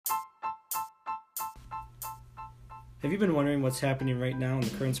Have you been wondering what's happening right now in the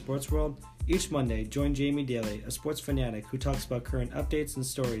current sports world? Each Monday, join Jamie Daly, a sports fanatic who talks about current updates and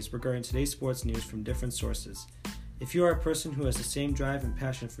stories regarding today's sports news from different sources. If you are a person who has the same drive and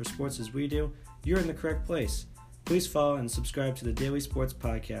passion for sports as we do, you're in the correct place. Please follow and subscribe to the Daily Sports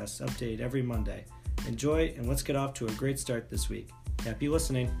Podcast, updated every Monday. Enjoy, and let's get off to a great start this week. Happy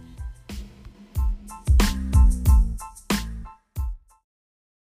listening.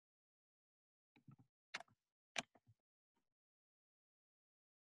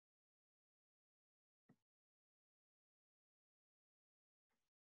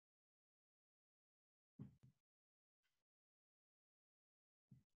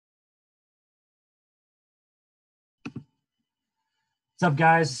 What's up,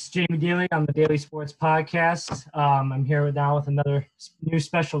 guys? It's Jamie Daly on the Daily Sports Podcast. I'm here now with another new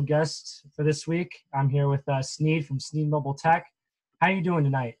special guest for this week. I'm here with Sneed from Sneed Mobile Tech. How are you doing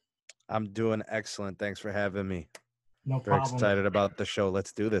tonight? I'm doing excellent. Thanks for having me. No Very problem. excited about the show.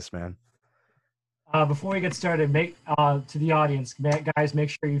 Let's do this, man. Before we get started, to the audience, guys,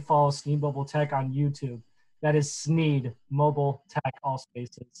 make sure you follow Sneed Mobile Tech on YouTube. That is Sneed Mobile Tech, all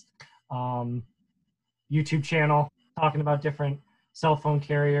spaces. YouTube channel talking about different cell phone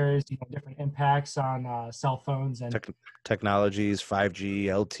carriers, different impacts on cell phones and Technologies, 5G,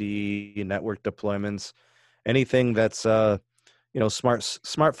 LTE, network deployments, anything that's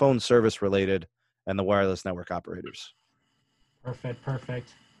smartphone service related, and the wireless network operators. Perfect.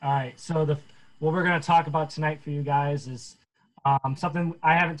 All right, so what we're going to talk about tonight for you guys is something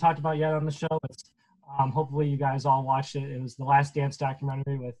I haven't talked about yet on the show. It's hopefully you guys all watched it. It was the Last Dance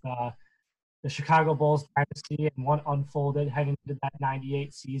documentary with the Chicago Bulls dynasty and what unfolded heading into that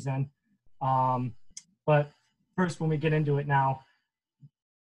 98 season. But first, when we get into it now,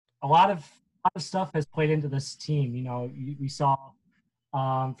 a lot of stuff has played into this team. We saw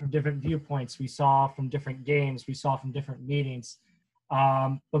from different viewpoints. We saw from different games. We saw from different meetings.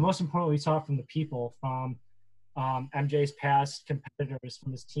 But most importantly, we saw from the people, from MJ's past competitors,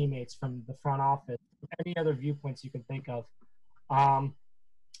 from his teammates, from the front office, any other viewpoints you can think of.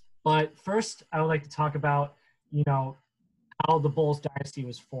 But first, I would like to talk about, how the Bulls dynasty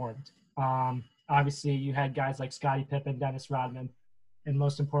was formed. Obviously, you had guys like Scottie Pippen, Dennis Rodman, and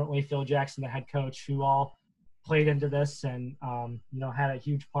most importantly, Phil Jackson, the head coach, who all played into this and, had a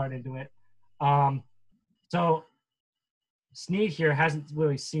huge part into it. So Sneed here hasn't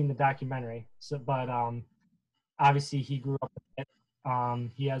really seen the documentary, but obviously he grew up with it.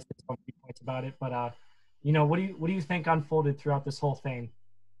 He has his own viewpoints about it, but what do you think unfolded throughout this whole thing?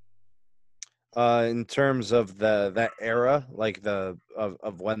 In terms of that era, like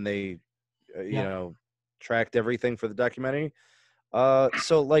of when they, tracked everything for the documentary.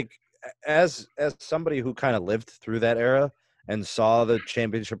 So like as somebody who kind of lived through that era and saw the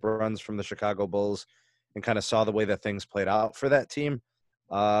championship runs from the Chicago Bulls and kind of saw the way that things played out for that team.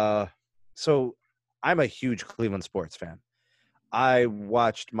 So I'm a huge Cleveland sports fan. I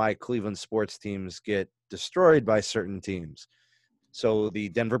watched my Cleveland sports teams get destroyed by certain teams. So the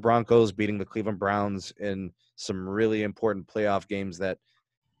Denver Broncos beating the Cleveland Browns in some really important playoff games that,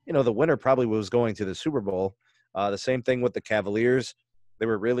 the winner probably was going to the Super Bowl. The same thing with the Cavaliers. They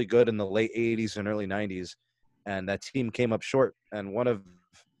were really good in the late 80s and early 90s, and that team came up short. And one of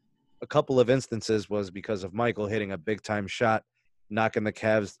a couple of instances was because of Michael hitting a big-time shot, knocking the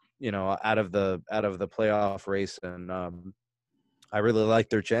Cavs, out of the playoff race. And I really liked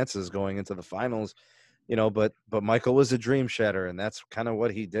their chances going into the finals. But Michael was a dream shatter, and that's kind of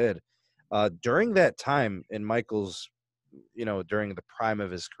what he did. During that time in Michael's, during the prime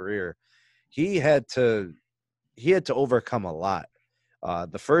of his career, he had to overcome a lot.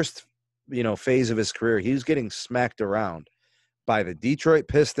 The first, phase of his career, he was getting smacked around by the Detroit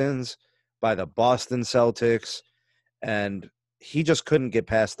Pistons, by the Boston Celtics, and he just couldn't get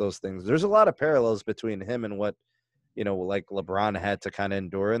past those things. There's a lot of parallels between him and what like LeBron had to kind of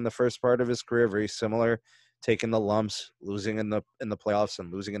endure in the first part of his career, very similar, taking the lumps, losing in the playoffs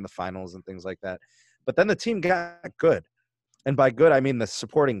and losing in the finals and things like that. But then the team got good. And by good, I mean the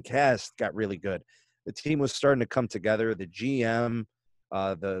supporting cast got really good. The team was starting to come together. The GM,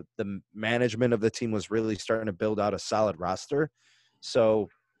 the management of the team was really starting to build out a solid roster. So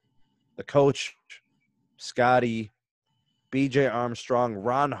the coach, Scotty, BJ Armstrong,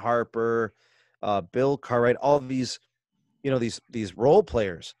 Ron Harper, Bill Cartwright, all these, these role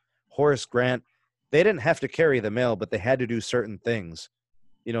players, Horace Grant, they didn't have to carry the mail, but they had to do certain things,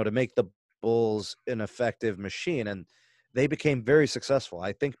 to make the Bulls an effective machine. And they became very successful.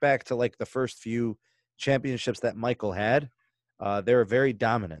 I think back to like the first few championships that Michael had. They were very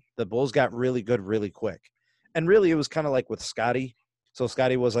dominant. The Bulls got really good really quick. And really it was kind of like with Scotty. So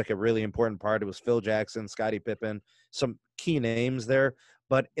Scotty was like a really important part. It was Phil Jackson, Scottie Pippen, some key names there.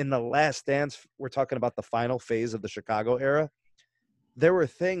 But in the Last Dance, we're talking about the final phase of the Chicago era. There were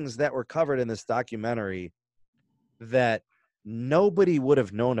things that were covered in this documentary that nobody would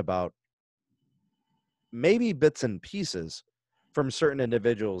have known about, maybe bits and pieces from certain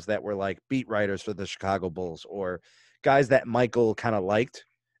individuals that were like beat writers for the Chicago Bulls or guys that Michael kind of liked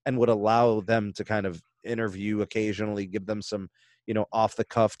and would allow them to kind of interview occasionally, give them some, off the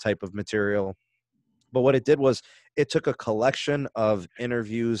cuff type of material. But what it did was it took a collection of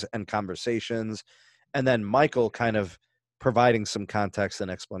interviews and conversations, and then Michael kind of providing some context and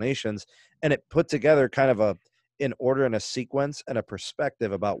explanations, and it put together kind of an order and a sequence and a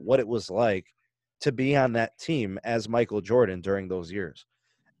perspective about what it was like to be on that team as Michael Jordan during those years.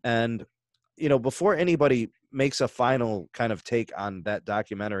 And, before anybody makes a final kind of take on that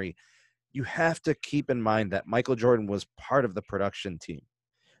documentary, you have to keep in mind that Michael Jordan was part of the production team.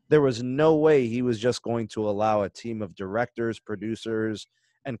 There was no way he was just going to allow a team of directors, producers,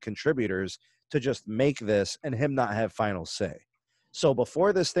 and contributors to just make this and him not have final say. So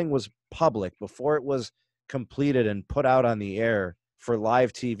before this thing was public, before it was completed and put out on the air for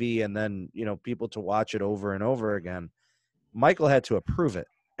live TV and then, people to watch it over and over again, Michael had to approve it.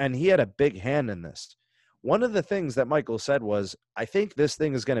 And he had a big hand in this. One of the things that Michael said was, I think this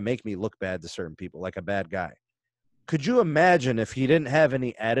thing is going to make me look bad to certain people, like a bad guy. Could you imagine if he didn't have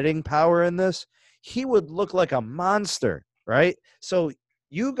any editing power in this? He would look like a monster, right? So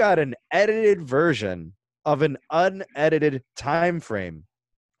you got an edited version of an unedited time frame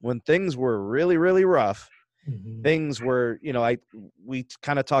when things were really, really rough. Mm-hmm. Things were, we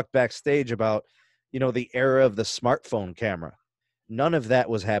kind of talked backstage about, the era of the smartphone camera. None of that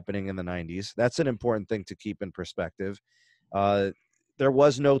was happening in the 90s. That's an important thing to keep in perspective. There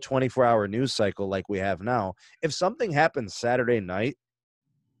was no 24-hour news cycle like we have now. If something happens Saturday night,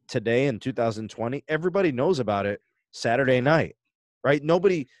 today in 2020, everybody knows about it Saturday night, right?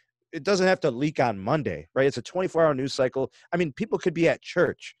 It doesn't have to leak on Monday, right? It's a 24-hour news cycle. I mean, people could be at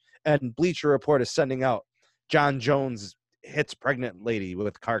church and Bleacher Report is sending out John Jones hits pregnant lady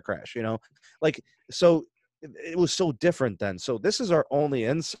with car crash, so it was so different then. So this is our only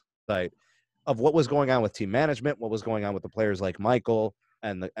insight of what was going on with team management, what was going on with the players like Michael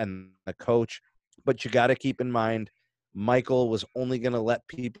and the coach. But you got to keep in mind, Michael was only going to let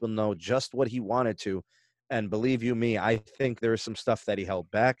people know just what he wanted to. And believe you me, I think there's some stuff that he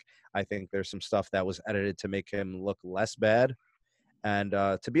held back. I think there's some stuff that was edited to make him look less bad. And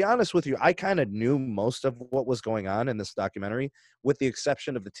to be honest with you, I kind of knew most of what was going on in this documentary, with the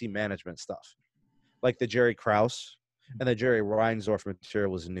exception of the team management stuff. Like the Jerry Krause and the Jerry Reinsdorf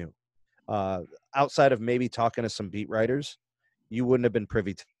material was new. Outside of maybe talking to some beat writers, you wouldn't have been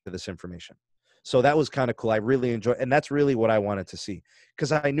privy to this information. So that was kind of cool. I really enjoyed, and that's really what I wanted to see,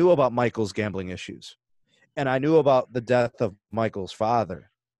 because I knew about Michael's gambling issues, and I knew about the death of Michael's father,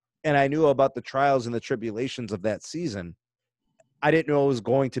 and I knew about the trials and the tribulations of that season. I didn't know it was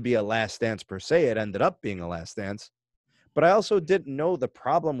going to be a last dance per se. It ended up being a last dance, but I also didn't know the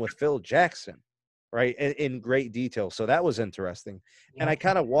problem with Phil Jackson, right, in great detail. So that was interesting. Yeah. And I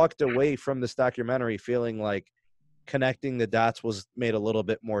kind of walked away from this documentary feeling like connecting the dots made a little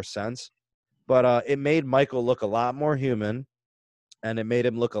bit more sense. But it made Michael look a lot more human, and it made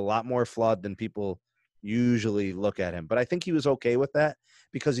him look a lot more flawed than people usually look at him. But I think he was okay with that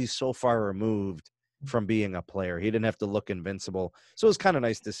because he's so far removed from being a player. He didn't have to look invincible. So it was kind of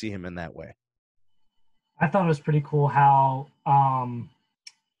nice to see him in that way. I thought it was pretty cool how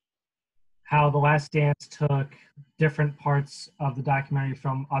The Last Dance took different parts of the documentary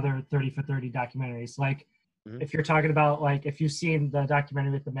from other 30 for 30 documentaries. Like, if you're talking about, like, if you've seen the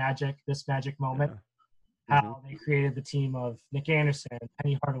documentary with this magic moment, how they created the team of Nick Anderson,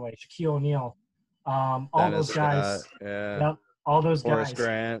 Penny Hardaway, Shaquille O'Neal, all Dennis those guys. Scott, yeah. Yep, all those Horace guys.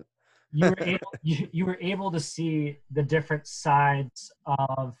 Grant. you were able to see the different sides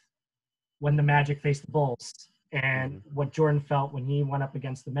of when the Magic faced the Bulls and what Jordan felt when he went up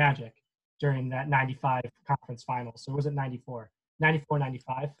against the Magic during that 95 conference finals. So was it 94? 94,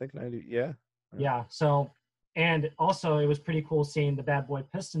 95? I think 90, yeah. Yeah. So, and also it was pretty cool seeing the Bad Boy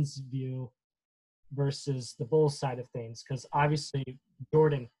Pistons view versus the Bulls side of things, because obviously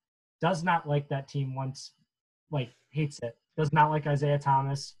Jordan does not like that team hates it. Does not like Isaiah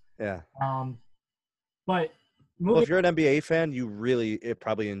Thomas. Yeah. But if you're an NBA fan, you really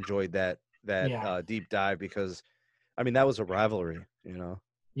probably enjoyed that yeah. Deep dive, because, I mean, that was a rivalry,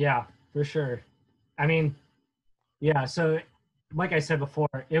 Yeah, for sure. I mean, yeah. So, like I said before,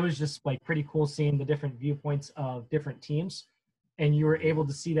 it was just like pretty cool seeing the different viewpoints of different teams, and you were able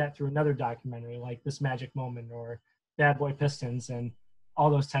to see that through another documentary like This Magic Moment or Bad Boy Pistons, and all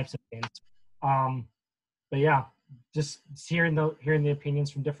those types of things. But yeah, just hearing the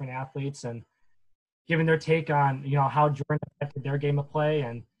opinions from different athletes and giving their take on how Jordan affected their game of play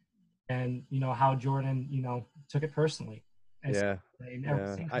and how Jordan took it personally. Yeah, In every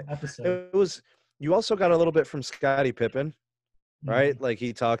yeah. single episode. It was. You also got a little bit from Scottie Pippen, right? Mhm. Like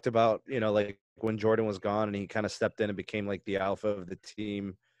he talked about, like when Jordan was gone and he kind of stepped in and became like the alpha of the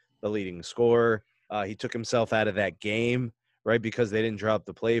team, the leading scorer. He took himself out of that game, right? Because they didn't drop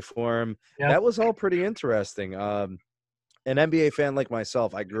the play for him. Yep. That was all pretty interesting. An NBA fan like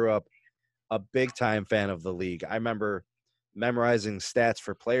myself, I grew up a big time fan of the league. I remember memorizing stats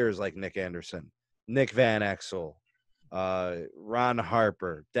for players like Nick Anderson, Nick Van Exel, Ron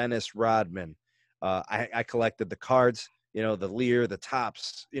Harper, Dennis Rodman. I collected the cards, the Lear, the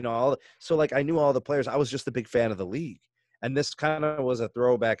tops, all. So like I knew all the players. I was just a big fan of the league, and this kind of was a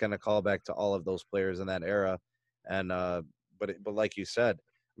throwback and a callback to all of those players in that era. And but like you said,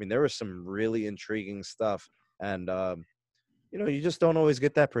 I mean, there was some really intriguing stuff, and you just don't always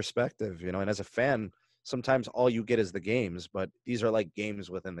get that perspective, and as a fan, sometimes all you get is the games, but these are like games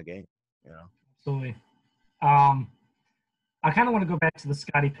within the game. Absolutely. Um, I kind of want to go back to the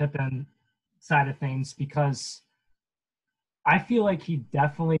Scottie Pippen side of things because I feel like he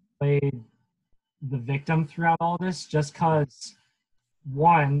definitely played the victim throughout all this just because,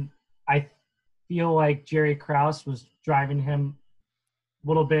 one, I feel like Jerry Krause was driving him a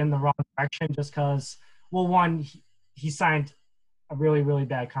little bit in the wrong direction just because, well, one, he signed a really, really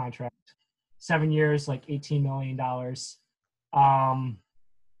bad contract. 7 years, like $18 million.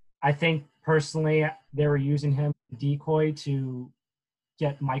 I think personally they were using him decoy to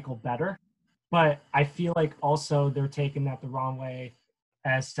get Michael better, but I feel like also they're taking that the wrong way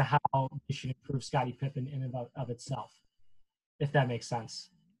as to how they should improve Scottie Pippen in and of itself, if that makes sense.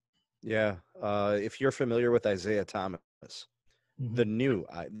 Yeah. If you're familiar with Isaiah Thomas,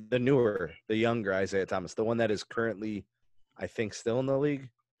 Mm-hmm. the younger Isaiah Thomas, the one that is currently, I think, still in the league.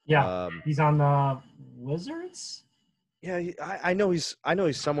 Yeah, he's on the Wizards. Yeah, I know he's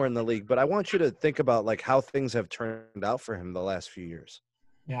somewhere in the league, but I want you to think about like how things have turned out for him the last few years.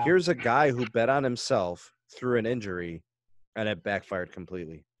 Yeah. Here's a guy who bet on himself through an injury, and it backfired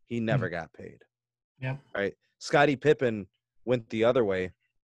completely. He never got paid. Yep. Right? Scottie Pippen went the other way,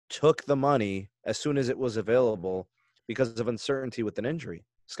 took the money as soon as it was available because of uncertainty with an injury.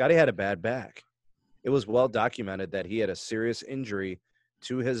 Scottie had a bad back. It was well documented that he had a serious injury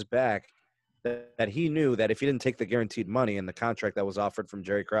to his back that he knew that if he didn't take the guaranteed money and the contract that was offered from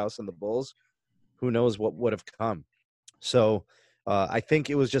Jerry Krause and the Bulls, who knows what would have come. So I think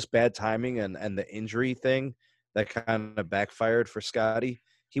it was just bad timing and the injury thing that kind of backfired for Scottie.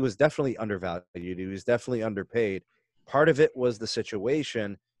 He was definitely undervalued. He was definitely underpaid. Part of it was the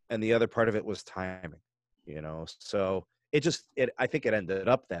situation, and the other part of it was timing. So I think it ended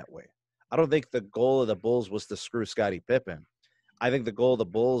up that way. I don't think the goal of the Bulls was to screw Scottie Pippen. I think the goal of the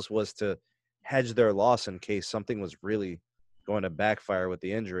Bulls was to hedge their loss in case something was really going to backfire with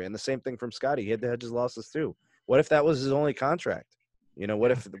the injury. And the same thing from Scottie. He had to hedge his losses too. What if that was his only contract?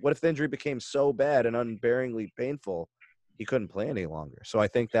 What if the injury became so bad and unbearingly painful he couldn't play any longer? So I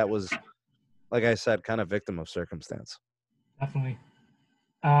think that was, like I said, kind of victim of circumstance. Definitely.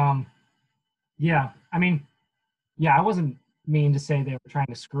 Yeah. I mean, yeah, I wasn't mean to say they were trying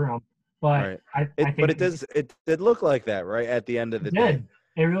to screw him, but Right. I think But it did look like that, right? At the end of the day. did.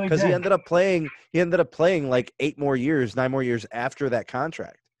 It really Because did. he ended up playing like 9 more years after that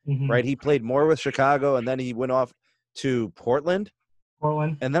contract. Mm-hmm. Right. He played more with Chicago and then he went off to Portland.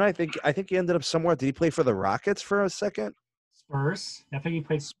 Portland. And then I think he ended up somewhere. Did he play for the Rockets for a second? Spurs. I think he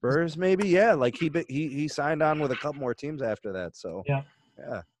played Spurs, maybe. Yeah, like he signed on with a couple more teams after that. So yeah.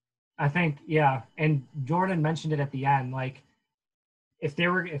 I think and Jordan mentioned it at the end. Like if they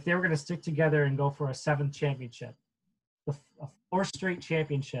were going to stick together and go for a 7th championship, a 4th straight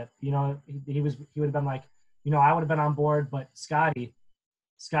championship, he would have been like, I would have been on board, but Scottie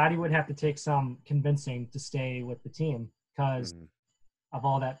would have to take some convincing to stay with the team because of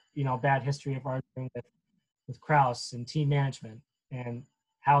all that bad history of arguing with Krause and team management and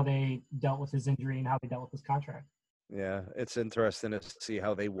how they dealt with his injury and how they dealt with his contract. Yeah, it's interesting to see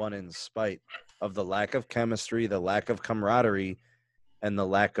how they won in spite of the lack of chemistry, the lack of camaraderie, and the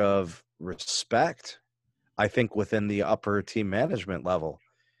lack of respect, I think, within the upper team management level.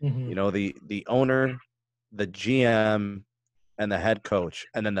 Mm-hmm. The owner, the GM, and the head coach,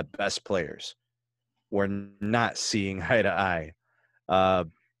 and then the best players were not seeing eye to eye.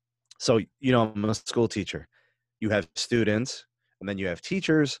 So, I'm a school teacher. You have students, and then you have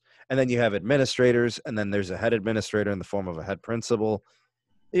teachers, and then you have administrators, and then there's a head administrator in the form of a head principal.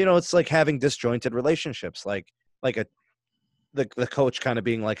 It's like having disjointed relationships, like a the coach kind of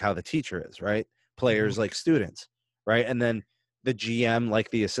being like how the teacher is, right? Players like students, right? And then the GM like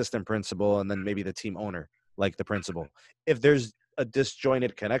the assistant principal, and then maybe the team owner like the principal. If there's a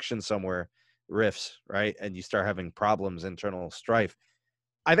disjointed connection somewhere, rifts, right? And you start having problems, internal strife.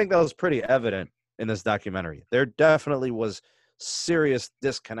 I think that was pretty evident in this documentary. There definitely was serious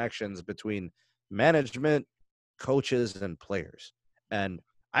disconnections between management, coaches, and players. And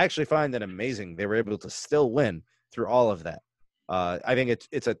I actually find it amazing they were able to still win through all of that. I think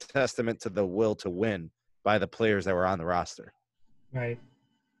it's a testament to the will to win by the players that were on the roster. Right.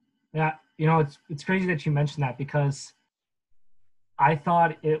 Yeah. It's crazy that you mentioned that, because I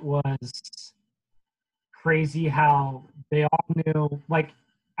thought it was crazy how they all knew. Like,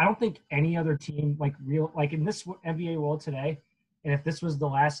 I don't think any other team, like in this NBA world today, and if this was the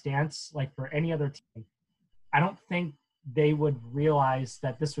last dance, like for any other team, I don't think they would realize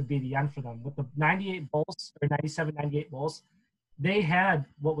that this would be the end for them. With the 98 Bulls, or 97, 98 Bulls, they had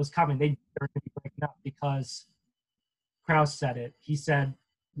what was coming. They were going to be breaking up, because Krause said it. He said,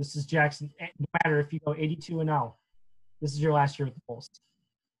 "This is Jackson. No matter if you go 82-0, this is your last year with the Bulls."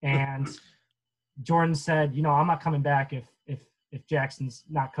 And Jordan said, "I'm not coming back if Jackson's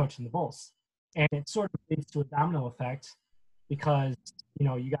not coaching the Bulls." And it sort of leads to a domino effect, because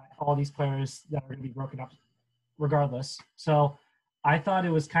you got all these players that are going to be broken up regardless. So I thought it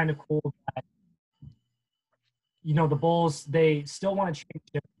was kind of cool that the Bulls, they still want to change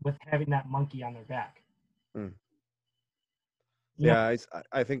it with having that monkey on their back. Yeah,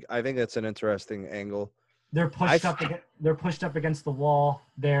 I think that's an interesting angle. They're pushed up. They're pushed up against the wall.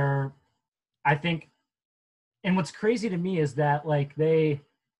 I think, and what's crazy to me is that they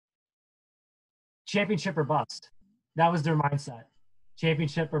championship or bust. That was their mindset,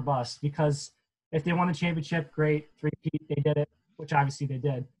 championship or bust. Because if they won a championship, great, three-peat, they did it, which obviously they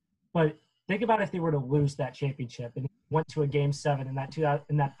did. But think about if they were to lose that championship and went to a Game 7 in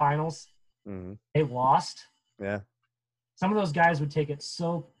that finals, they lost. Yeah. Some of those guys would take it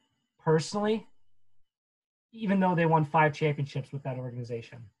so personally, even though they won 5 championships with that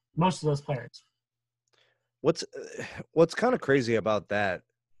organization. Most of those players. What's kind of crazy about that,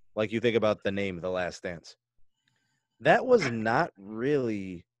 like you think about the name The Last Dance, that was not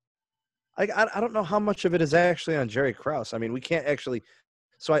really – I don't know how much of it is actually on Jerry Krause. I mean, we can't actually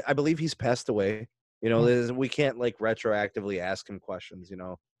 – so I believe he's passed away. We can't retroactively ask him questions,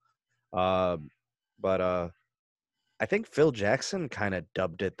 but I think Phil Jackson kind of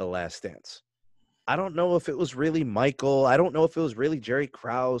dubbed it The Last Dance. I don't know if it was really Michael. I don't know if it was really Jerry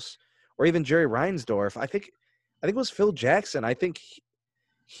Krause or even Jerry Reinsdorf. I think it was Phil Jackson. I think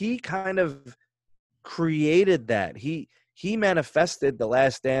he kind of created that. He manifested The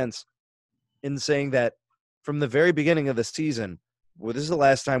Last Dance in saying that from the very beginning of the season, well, this is the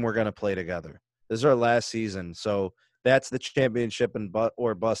last time we're going to play together. This is our last season. So that's the championship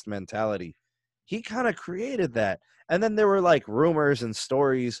or bust mentality. He kind of created that. And then there were rumors and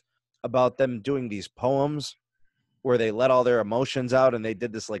stories about them doing these poems where they let all their emotions out, and they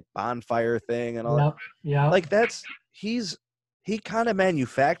did this bonfire thing and all that. Yeah. He kind of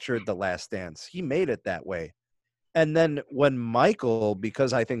manufactured The Last Dance. He made it that way. And then when Michael,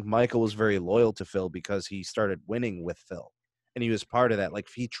 because I think Michael was very loyal to Phil because he started winning with Phil and he was part of that.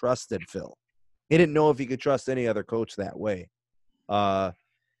 He trusted Phil. He didn't know if he could trust any other coach that way.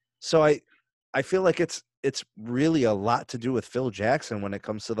 So I feel like it's really a lot to do with Phil Jackson when it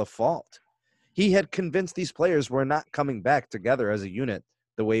comes to the fault. He had convinced these players we're not coming back together as a unit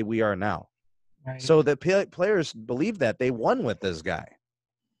the way we are now. Right. So the players believed that. They won with this guy.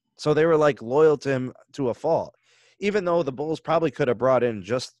 So they were loyal to him to a fault. Even though the Bulls probably could have brought in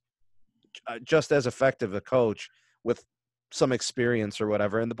just as effective a coach with some experience or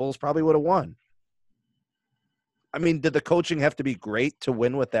whatever, and the Bulls probably would have won. I mean, did the coaching have to be great to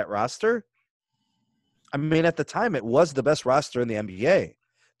win with that roster? I mean, at the time, it was the best roster in the NBA.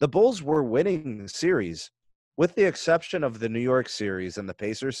 The Bulls were winning series, with the exception of the New York series and the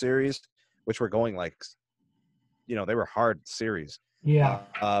Pacers series, which were going they were hard series. Yeah.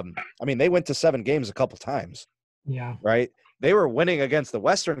 I mean, they went to 7 games a couple times. Yeah. Right. They were winning against the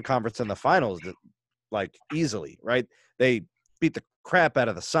Western Conference in the finals, easily. Right. They beat the crap out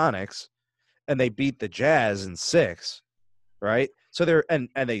of the Sonics, and they beat the Jazz in 6. Right. So and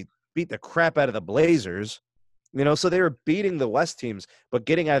they beat the crap out of the Blazers. So they were beating the West teams, but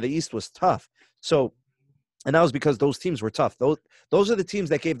getting out of the East was tough. So, and that was because those teams were tough. Those are the teams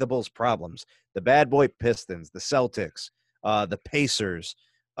that gave the Bulls problems. The bad boy Pistons, the Celtics, the Pacers.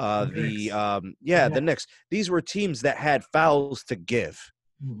 The Knicks. These were teams that had fouls to give.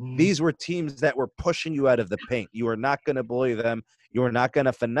 Mm-hmm. These were teams that were pushing you out of the paint. You were not going to bully them. You were not going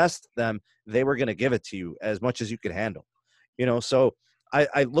to finesse them. They were going to give it to you as much as you could handle. So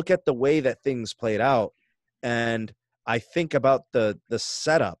I look at the way that things played out, and I think about the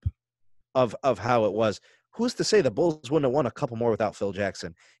setup of how it was. Who's to say the Bulls wouldn't have won a couple more without Phil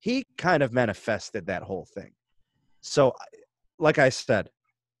Jackson? He kind of manifested that whole thing. So, like I said,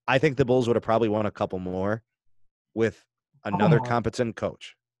 I think the Bulls would have probably won a couple more with Couple another more. competent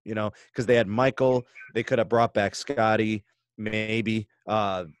coach, because they had Michael. They could have brought back Scotty, maybe.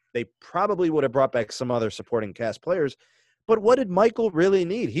 They probably would have brought back some other supporting cast players. But what did Michael really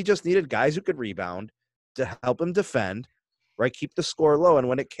need? He just needed guys who could rebound to help him defend, right? Keep the score low. And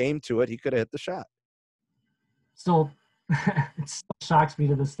when it came to it, he could have hit the shot. Still, it still shocks me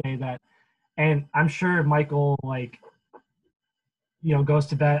to this day that, and I'm sure Michael, like, goes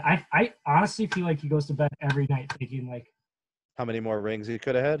to bed. I honestly feel like he goes to bed every night thinking, like, How many more rings he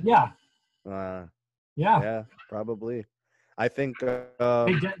could have had? yeah, Uh, yeah. yeah, probably. I think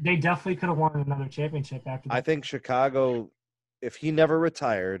They definitely could have won another championship after that. I think Chicago, if he never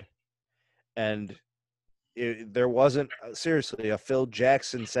retired, and there wasn't seriously a Phil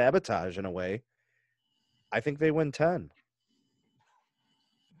Jackson sabotage in a way, I think they win 10.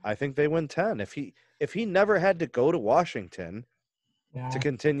 I think they win 10. If he never had to go to Washington to Yeah.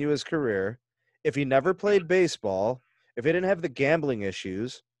 continue his career, if he never played baseball, if he didn't have the gambling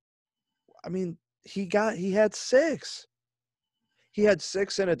issues, I mean, he had 6. He had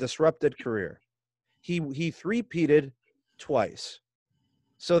 6 in a disrupted career. He three-peated twice.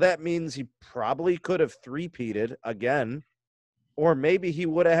 So that means he probably could have three-peated again, or maybe he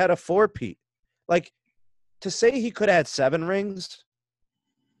would have had a 4-peat. Like, to say he could have had 7 rings,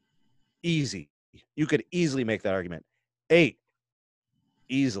 easy. You could easily make that argument. 8,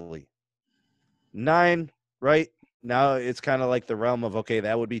 easily. 9, right? Now it's kind of like the realm of, okay,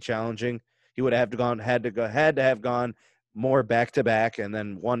 that would be challenging. He would have had to have gone more back to back, and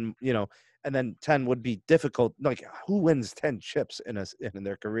then one, and then 10 would be difficult. Like, who wins 10 chips in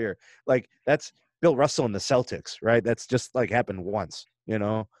their career? Like, that's Bill Russell and the Celtics, right? That's just like happened once,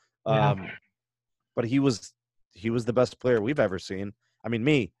 Yeah. But he was the best player we've ever seen. I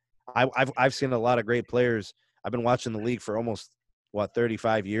mean, I've seen a lot of great players. I've been watching the league for almost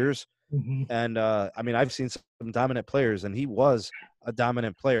 35 years. Mm-hmm. And I mean, I've seen some dominant players, and he was a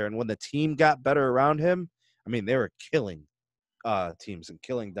dominant player. And when the team got better around him, I mean, they were killing teams and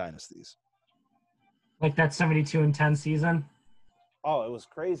killing dynasties. Like that 72-10 season. Oh, it was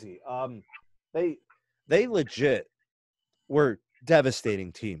crazy. They legit were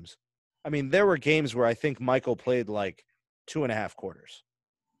devastating teams. I mean, there were games where I think Michael played like 2.5 quarters.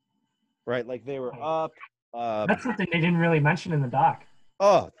 Right, like they were up. That's something they didn't really mention in the doc.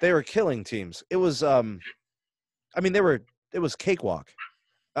 Oh, they were killing teams. It was I mean, it was cakewalk.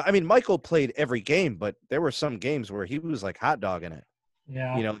 I mean, Michael played every game, but there were some games where he was like hot dogging it.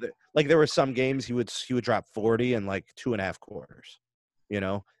 Yeah. Like there were some games he would drop 40 in like 2.5 quarters,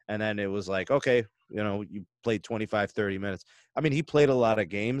 and then it was like, okay, you played 25, 30 minutes. I mean, he played a lot of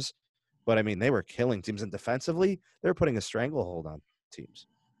games, but I mean, they were killing teams, and defensively, they were putting a stranglehold on teams.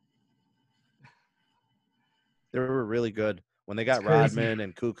 They were really good. When they got Rodman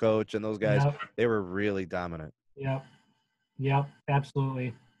and Kukoc and those guys, Yep. they were really dominant. Yep,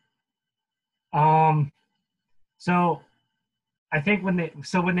 absolutely. So I think when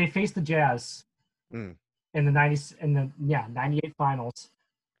they faced the Jazz in the 90s in the 98 finals,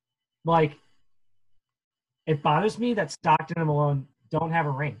 like, it bothers me that Stockton and Malone don't have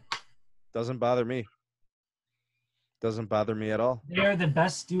a ring. Doesn't bother me. Doesn't bother me at all. They're the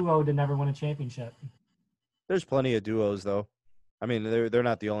best duo to never win a championship. There's plenty of duos, though. I mean, they're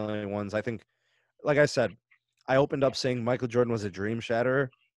not the only ones. I think, like I said, I opened up saying Michael Jordan was a dream shatterer.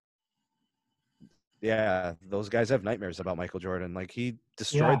 Yeah, those guys have nightmares about Michael Jordan. Like, he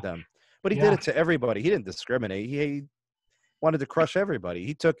destroyed them. But he did it to everybody. He didn't discriminate. He wanted to crush everybody.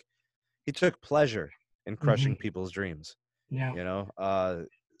 He took pleasure in crushing people's dreams. Yeah.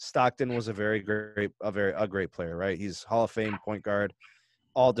 Stockton was a great player, right? He's Hall of Fame point guard,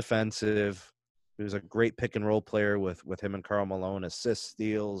 all defensive. He was a great pick and roll player with him and Karl Malone, assists,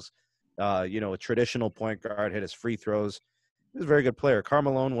 steals, a traditional point guard, hit his free throws. He was a very good player. Karl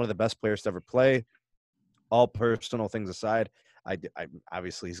Malone, one of the best players to ever play. All personal things aside, I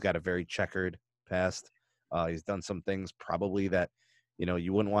obviously he's got a very checkered past. He's done some things probably that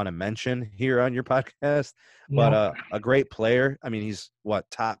you wouldn't want to mention here on your podcast, but a great player. I mean, he's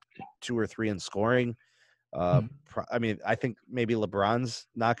top 2 or 3 in scoring. I mean, I think maybe LeBron's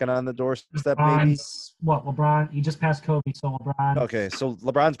knocking on the doorstep. Maybe LeBron? He just passed Kobe, so LeBron. Okay, so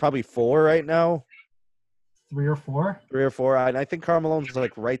LeBron's probably 4 right now. 3 or 4. 3 or 4. I think Karl Malone's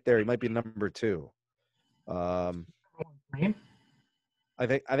like right there. He might be number 2. I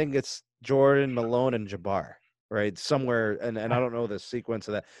think it's Jordan, Malone, and Jabbar. right? Somewhere, and I don't know the sequence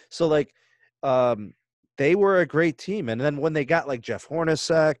of that. So like, um, they were a great team, and then when they got like Jeff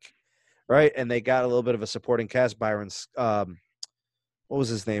Hornacek, right, and they got a little bit of a supporting cast, what was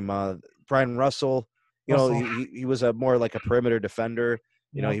his name? Brian Russell. You know, Russell. he was a more like a perimeter defender.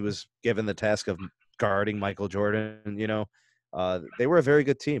 You know, Yep. he was given the task of guarding Michael Jordan. You know, they were a very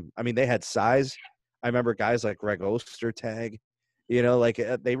good team. I mean, they had size. I remember guys like Greg Ostertag. You know, like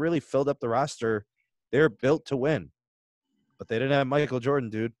they really filled up the roster. They're built to win, but they didn't have Michael Jordan,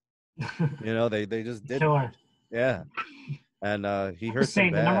 dude. You know, they just didn't. Killer. Yeah, and he I'm hurt just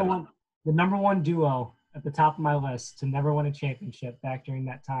them saying bad. the number one duo at the top of my list to never win a championship back during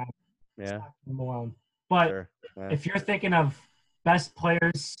that time. Yeah, Stockton and Malone. But sure. Yeah. if you're thinking of best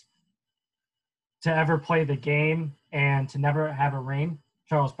players to ever play the game and to never have a ring,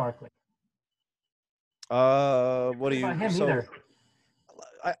 Charles Barkley. What do About you? him So either.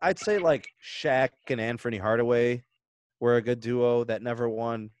 I'd say like Shaq and Anthony Hardaway were a good duo that never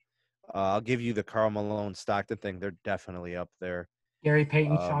won. I'll give you the Karl Malone Stockton thing. They're definitely up there. Gary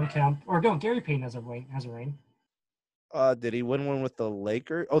Payton, Sean Um, Kemp, or no, Gary Payton has a ring. Has a ring. did he win one with the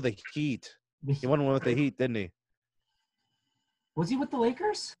Lakers? Oh, the Heat. He won one with the Heat, didn't he? Was he with the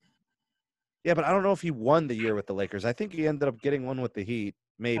Lakers? Yeah, but I don't know if he won the year with the Lakers. I think he ended up getting one with the Heat,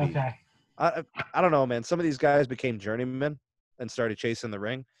 maybe. Okay. I don't know, man. Some of these guys became journeymen and started chasing the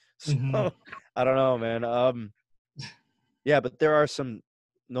ring. So Mm-hmm. I don't know, man. Yeah, but there are some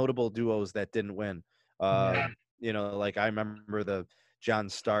notable duos that didn't win. Yeah. You know, like I remember the John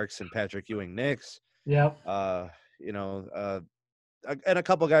Starks and Patrick Ewing Knicks. Yep. You know, and a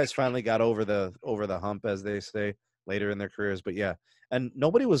couple guys finally got over the hump, as they say, later in their careers. But yeah, and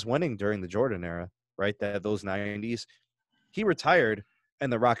nobody was winning during the Jordan era, right? Those '90s. He retired,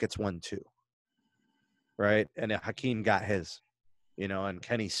 and the Rockets won too, right? And Hakeem got his, you know, and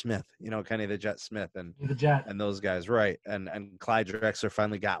Kenny Smith, you know, Kenny the Jet Smith, The Jet. and those guys, right? And Clyde Drexler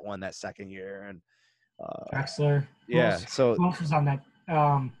finally got one that second year, and Drexler. yeah. So Who else was on that?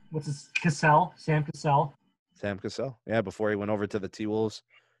 What's his Cassell? Sam Cassell. Sam Cassell, yeah, before he went over to the T Wolves,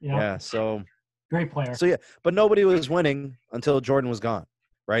 Yep. yeah. So Great player. yeah, but nobody was winning until Jordan was gone,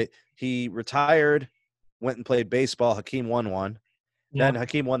 right? He retired, went and played baseball. Hakeem won one. Yep. Then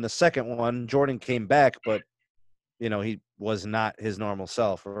Hakeem won the second one. Jordan came back, but you know he was not his normal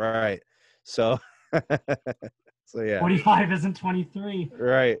self, right? So, so yeah, 45 isn't 23.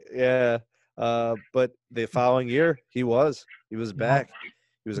 right, yeah. But the following year, he was back. Yep.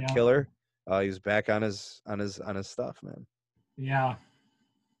 He was a Yep. killer. He was back on his stuff, man. Yeah.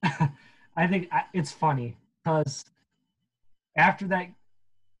 I think it's funny because after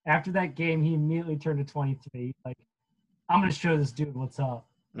that game, he immediately turned to 23. Like, I'm going to show this dude what's up.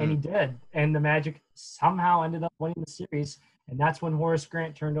 And he did. And the Magic somehow ended up winning the series. And that's when Horace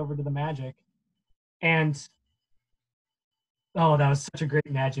Grant turned over to the Magic. And, oh, that was such a great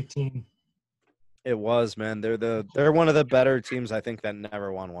Magic team. It was, man. They're one of the better teams, I think, that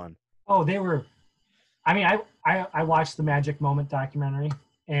never won one. Oh, they were. I mean, I watched the Magic Moment documentary,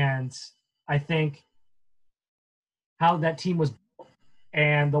 and I think how that team was built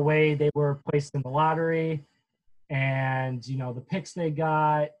and the way they were placed in the lottery, and you know the picks they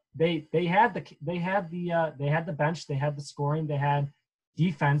got. They had the bench, they had the scoring, they had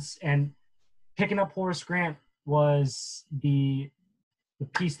defense, and picking up Horace Grant was the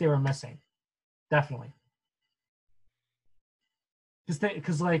piece they were missing, definitely.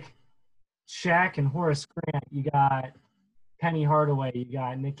 Because like Shaq and Horace Grant, you got Penny Hardaway, you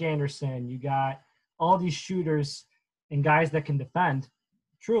got Nick Anderson, you got all these shooters and guys that can defend,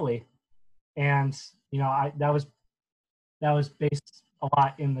 truly. And you know, that was based a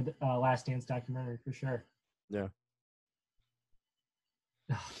lot in the Last Dance documentary for sure. Yeah,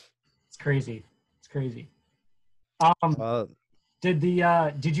 It's crazy. It's crazy.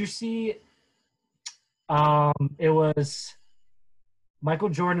 Did you see? It was Michael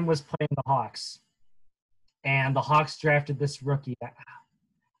Jordan was playing the Hawks, and the Hawks drafted this rookie.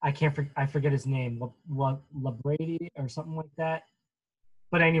 I forget his name, LaBrady or something like that.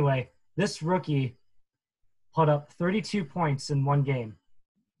 But anyway, this rookie put up 32 points in one game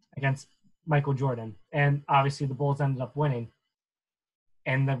against Michael Jordan, and obviously the Bulls ended up winning.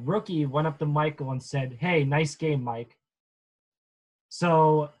 And the rookie went up to Michael and said, "Hey, nice game, Mike."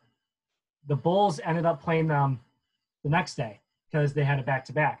 So the Bulls ended up playing them the next day because they had a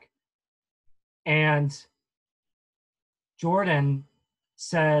back-to-back. And Jordan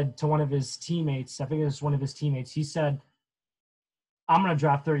said to one of his teammates, I think it was one of his teammates, he said, "I'm going to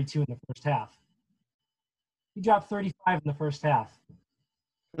drop 32 in the first half." He dropped 35 in the first half.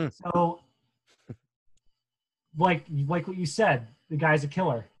 So, like what you said, the guy's a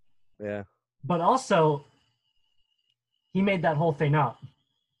killer. yeah. But also, he made that whole thing up.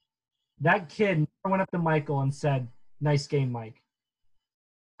 That kid never went up to Michael and said, "Nice game, Mike."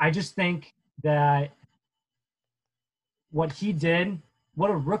 I just think that what he did, what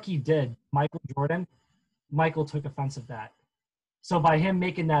a rookie did, Michael Jordan, Michael took offense of that. So by him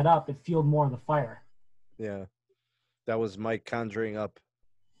making that up, it fueled more of the fire. Yeah. That was Mike conjuring up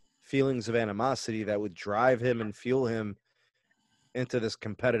feelings of animosity that would drive him and fuel him into this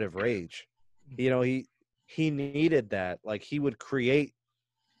competitive rage. You know, he needed that. Like he would create,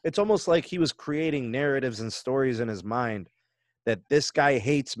 it's almost like he was creating narratives and stories in his mind that this guy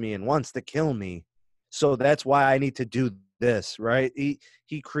hates me and wants to kill me. So that's why I need to do this, right?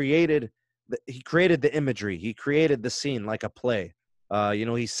 He created the imagery. He created the scene like a play. You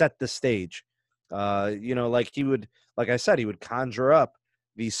know, he set the stage. You know, like he would, like I said, he would conjure up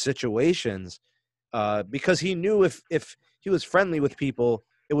these situations because he knew if he was friendly with people,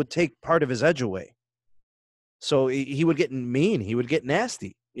 it would take part of his edge away. So he would get mean. He would get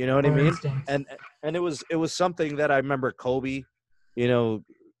nasty. You know what I Killer mean? instinct. And it was something that I remember Kobe, you know,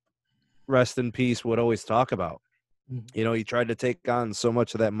 rest in peace, would always talk about. You know, he tried to take on so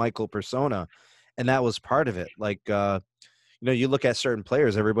much of that Michael persona, and that was part of it. Like, you know, you look at certain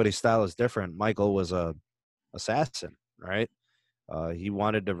players, everybody's style is different. Michael was a assassin, right? He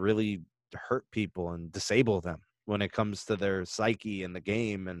wanted to really hurt people and disable them when it comes to their psyche in the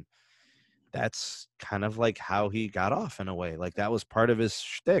game, and that's kind of like how he got off in a way. Like that was part of his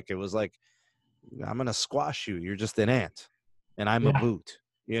shtick. It was like, I'm gonna squash you. You're just an ant, and I'm a Yeah. boot.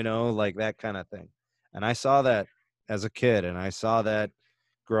 You know, like that kind of thing. And I saw that as a kid, and I saw that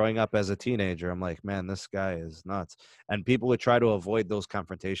growing up as a teenager. I'm like, man, this guy is nuts. And people would try to avoid those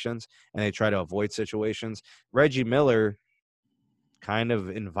confrontations, and they try to avoid situations. Reggie Miller kind of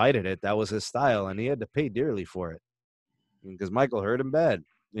invited it. That was his style, and he had to pay dearly for it because Michael hurt him bad.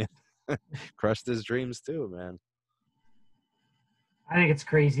 Yeah, crushed his dreams too, man. I think it's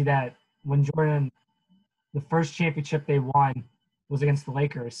crazy that when Jordan, the first championship they won was against the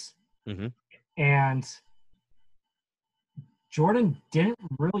Lakers. Mm-hmm. And Jordan didn't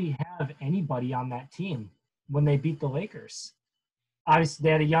really have anybody on that team when they beat the Lakers. Obviously, they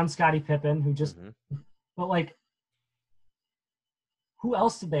had a young Scottie Pippen who just, but like, who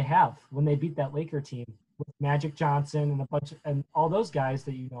else did they have when they beat that Laker team with Magic Johnson and a bunch of, and all those guys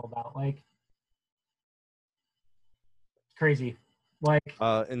that you know about? Like, crazy. Like,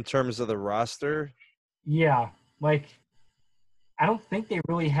 In terms of the roster, yeah, like, I don't think they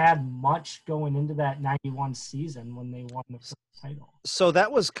really had much going into that 91 season when they won the first title. so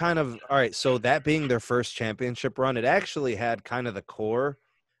that was kind of all right. So that being their first championship run, it actually had kind of the core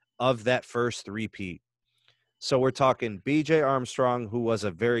of that first three-peat. So we're talking BJ Armstrong, who was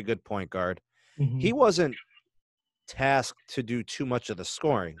a very good point guard. Mm-hmm. He wasn't tasked to do too much of the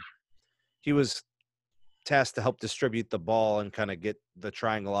scoring. He was tasked to help distribute the ball and kind of get the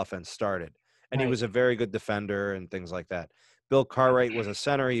triangle offense started. And he Right. was a very good defender and things like that. Bill Cartwright was a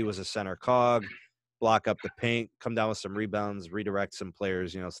center. He was a center cog, block up the paint, come down with some rebounds, redirect some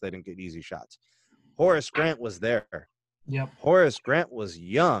players, you know, so they didn't get easy shots. Horace Grant was there. Yep. Horace Grant was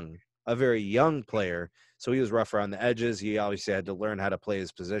young, a very young player. So he was rough around the edges. He obviously had to learn how to play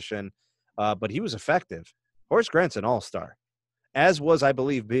his position, but he was effective. Horace Grant's an all-star, as was, I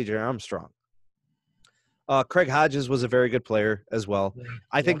believe, B.J. Armstrong. Craig Hodges was a very good player as well.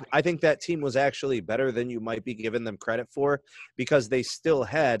 I think that team was actually better than you might be giving them credit for because they still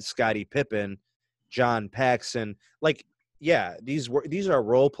had Scottie Pippen, John Paxson. Like, yeah, these are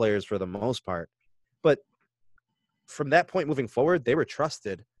role players for the most part, but from that point moving forward, they were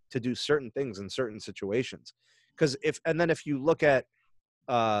trusted to do certain things in certain situations. Because if you look at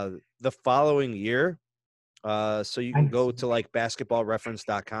the following year, so you can go to like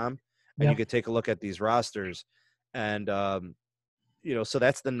basketballreference.com and you could take a look at these rosters. And, you know, so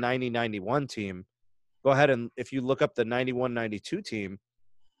that's the 90-91 team. Go ahead and if you look up the 91-92 team,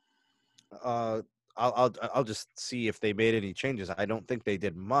 I'll just see if they made any changes. I don't think they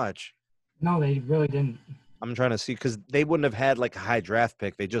did much. No, they really didn't. I'm trying to see because they wouldn't have had like a high draft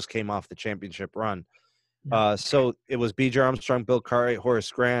pick. They just came off the championship run. So it was B.J. Armstrong, Bill Cartwright,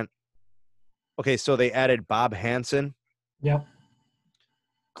 Horace Grant. Okay, so they added Bob Hansen. Yep.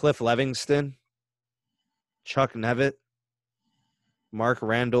 Cliff Levingston, Chuck Nevitt, Mark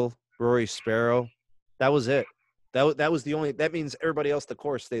Randall, Rory Sparrow. That was it. That was the only. That means everybody else, the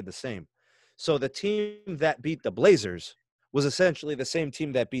core stayed the same. So the team that beat the Blazers was essentially the same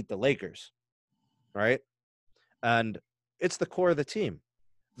team that beat the Lakers, right? And it's the core of the team.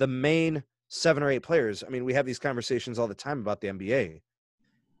 The main 7 or 8 players. I mean, we have these conversations all the time about the NBA.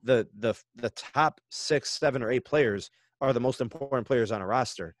 The top 6, 7, or 8 players are the most important players on a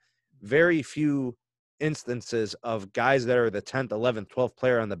roster. Very few instances of guys that are the 10th, 11th, 12th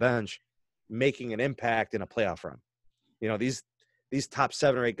player on the bench making an impact in a playoff run. You know, these top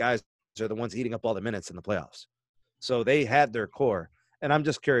 7 or 8 guys are the ones eating up all the minutes in the playoffs. So they had their core. And I'm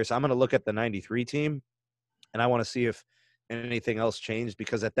just curious. I'm going to look at the 93 team, and I want to see if anything else changed,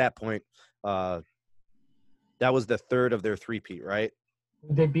 because at that point, that was the third of their three-peat, right?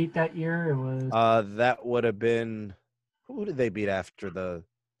 Who they beat that year? It was that would have been – who did they beat after the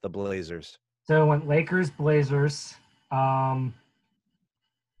Blazers? So it went Lakers, Blazers.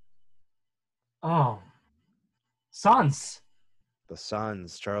 Suns. The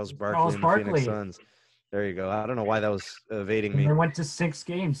Suns, Charles Barkley Charles and the Phoenix Barkley. Suns. There you go. I don't know why that was evading me. And they went to 6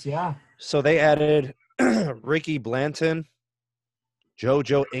 games, yeah. So they added Ricky Blanton,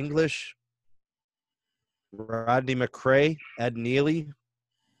 JoJo English, Rodney McRae, Ed Neely,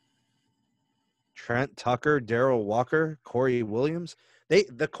 Trent Tucker, Darrell Walker, Corey Williams.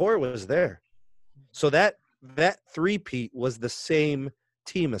 The core was there. So that three-peat was the same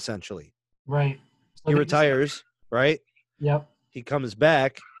team essentially. Right. So he retires, right? Yep. He comes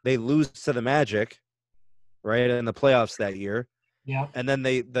back. They lose to the Magic, right, in the playoffs that year. Yep. And then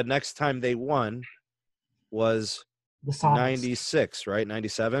the next time they won was the Sonics. 96, right?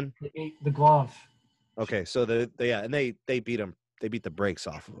 97? They ate the glove. Okay, so and they beat them. They beat the brakes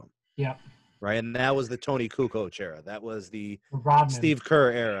off of them. Yep. Right, and that was the Tony Kukoc era. That was the Rodman. Steve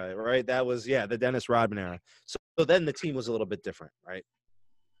Kerr era, right? That was, the Dennis Rodman era. So then the team was a little bit different, right?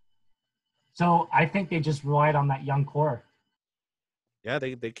 So I think they just relied on that young core. Yeah,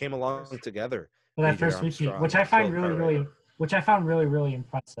 they came along together. For that first repeat, which I find really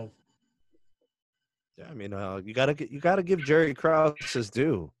impressive. Yeah, I mean, you gotta give Jerry Krause his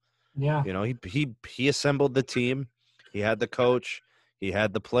due. Yeah. You know, he assembled the team. He had the coach. He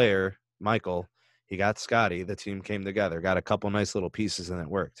had the player, Michael. He got Scotty. The team came together. Got a couple nice little pieces, and it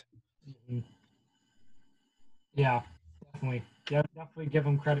worked. Mm-hmm. Yeah, definitely. Yeah, definitely give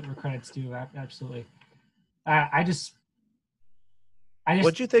him credit where credit's due. Absolutely.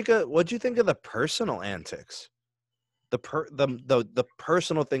 What'd you think of the personal antics? The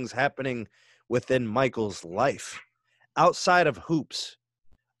personal things happening within Michael's life outside of hoops.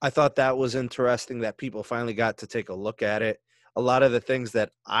 I thought that was interesting that people finally got to take a look at it. A lot of the things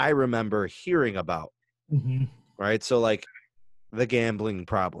that I remember hearing about, mm-hmm. right? So like the gambling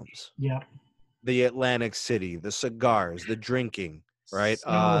problems, yeah, the Atlantic City, the cigars, the drinking, right?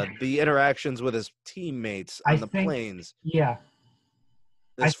 So, the interactions with his teammates on the planes. Yeah.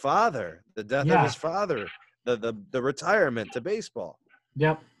 His father, the death of his father, the retirement to baseball.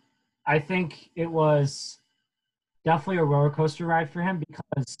 Yep. I think it was definitely a roller coaster ride for him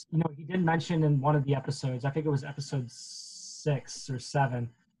because, he did mention in one of the episodes, I think it was episode 6 or 7,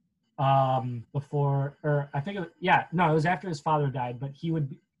 it was after his father died, but he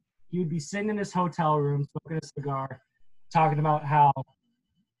would be sitting in his hotel room smoking a cigar, talking about how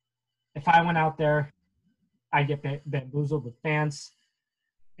if I went out there, I'd get bamboozled with fans.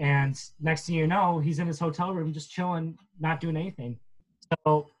 And next thing you know, he's in his hotel room just chilling, not doing anything.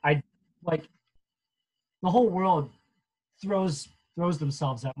 So the whole world throws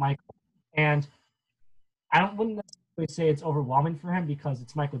themselves at Michael. And I wouldn't necessarily say it's overwhelming for him because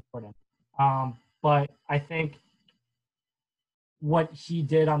it's Michael Jordan. But I think what he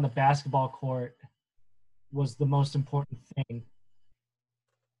did on the basketball court was the most important thing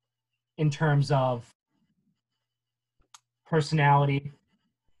in terms of personality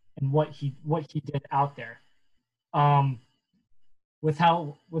and what he did out there. With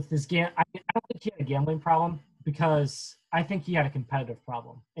his I don't think he had a gambling problem because I think he had a competitive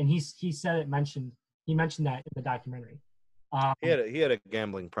problem, and he mentioned that in the documentary. He had a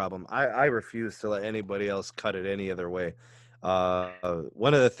gambling problem. I refuse to let anybody else cut it any other way.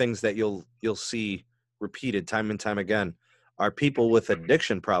 One of the things that you'll see repeated time and time again are people with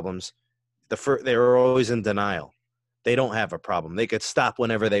addiction problems. They are always in denial. They don't have a problem. They could stop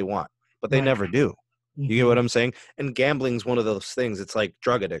whenever they want, but they never do. Mm-hmm. You get what I'm saying? And gambling's one of those things. It's like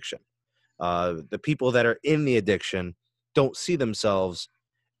drug addiction. The people that are in the addiction don't see themselves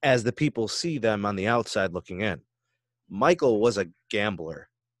as the people see them on the outside looking in. Michael was a gambler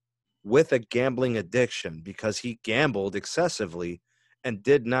with a gambling addiction because he gambled excessively and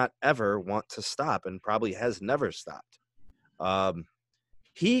did not ever want to stop and probably has never stopped.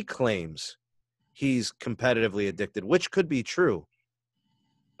 He claims he's competitively addicted, which could be true.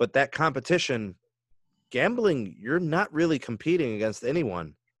 But that competition, gambling, you're not really competing against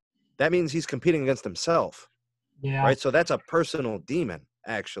anyone. That means he's competing against himself. Yeah. Right? So that's a personal demon,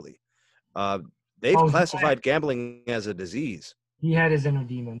 actually. They've classified gambling as a disease. He had his inner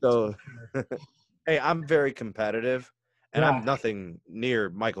demon. So, hey, I'm very competitive, and I'm nothing near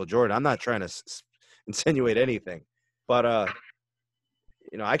Michael Jordan. I'm not trying to insinuate anything. But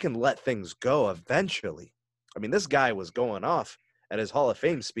I can let things go eventually. I mean, this guy was going off at his Hall of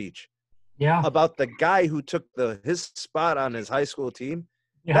Fame speech Yeah. about the guy who took his spot on his high school team.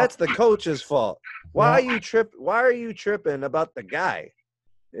 Yeah. That's the coach's fault. Why Yeah. are you tripping about the guy?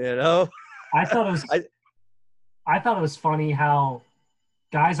 You know? I thought it was I thought it was funny how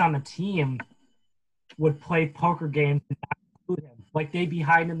guys on the team would play poker games and not include him. Like they'd be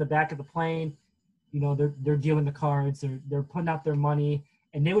hiding in the back of the plane, they're dealing the cards, they're putting out their money,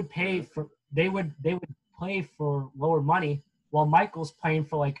 and they would pay for they would play for lower money while Michael's playing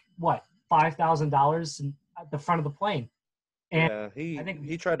for like what $5,000 at the front of the plane. And yeah, I think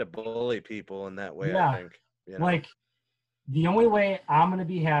he tried to bully people in that way, I yeah, think. like the only way I'm gonna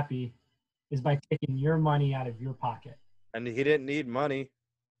be happy is by taking your money out of your pocket. And he didn't need money.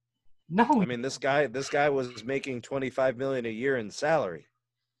 No, I mean, this guy was making $25 million a year in salary.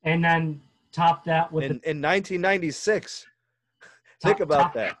 and then top that with in 1996. Think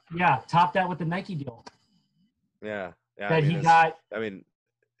about that. Yeah, top that with the Nike deal. Yeah. That he got. I mean,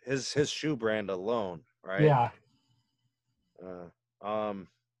 his shoe brand alone, right? Yeah. And,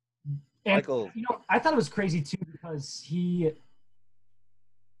 Michael, I thought it was crazy too because the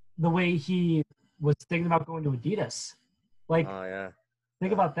way he was thinking about going to Adidas. Like, oh yeah.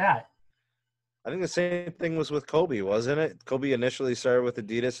 Think about that. I think the same thing was with Kobe, wasn't it? Kobe initially started with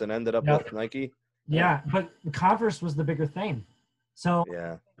Adidas and ended up with Nike. Yeah, but Converse was the bigger thing. So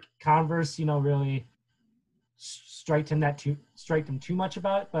yeah, Converse, really striked him too much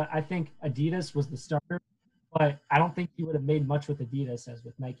about it. But I think Adidas was the starter. But I don't think he would have made much with Adidas as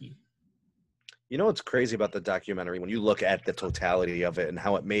with Nike. You know what's crazy about the documentary when you look at the totality of it and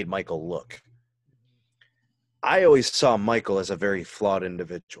how it made Michael look? I always saw Michael as a very flawed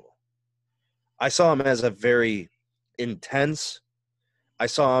individual. I saw him as a very intense. I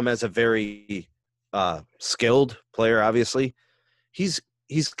saw him as a very skilled player, obviously. He's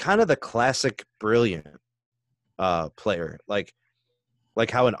kind of the classic brilliant player. Like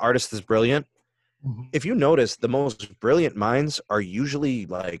how an artist is brilliant. Mm-hmm. If you notice, the most brilliant minds are usually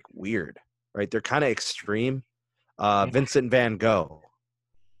like weird, right? They're kind of extreme. Vincent van Gogh,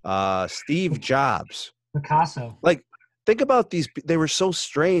 Steve Jobs, Picasso. Like, think about these. They were so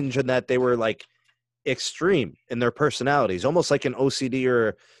strange in that they were like extreme in their personalities, almost like an OCD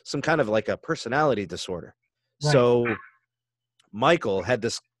or some kind of like a personality disorder. Right. So Michael had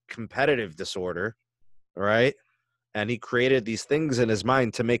this competitive disorder, right? And he created these things in his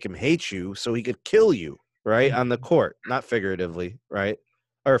mind to make him hate you so he could kill you, right? On the court, not figuratively, right?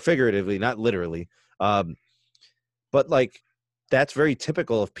 Or figuratively, not literally. But like, that's very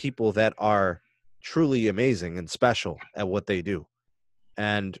typical of people that are truly amazing and special at what they do.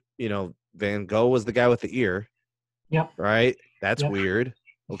 And, Van Gogh was the guy with the ear. Yep. Right? That's weird.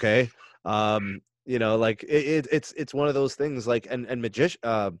 Okay. Like it's one of those things like and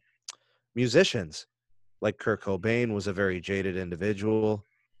musicians like Kurt Cobain was a very jaded individual,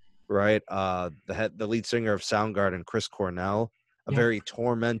 right? The lead singer of Soundgarden, Chris Cornell, a very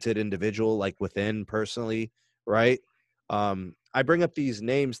tormented individual, like within personally, right? I bring up these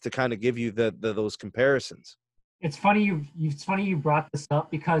names to kind of give you those comparisons. It's funny you brought this up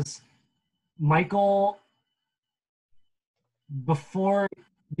because Michael, before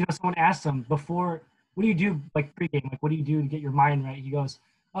someone asked him before, what do you do like pregame? Like, what do you do to get your mind right? He goes,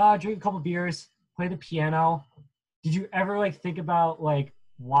 drink a couple beers, play the piano. Did you ever like think about like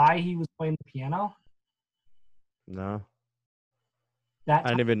why he was playing the piano? No. I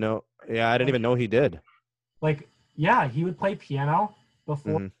didn't even know. Yeah, I didn't even know he did. Like, yeah, he would play piano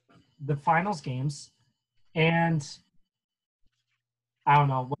before the finals games. And I don't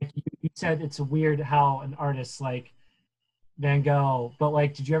know, like you said, it's weird how an artist like Van Gogh, but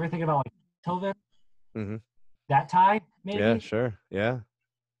like, did you ever think about like Beethoven? Mm-hmm. That tie, maybe? Yeah, sure. Yeah.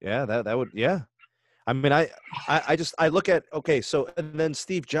 That would, yeah. I mean, I look at, okay, so, and then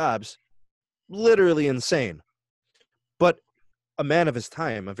Steve Jobs, literally insane, but a man of his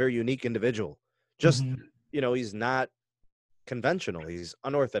time, a very unique individual. Just, he's not conventional. He's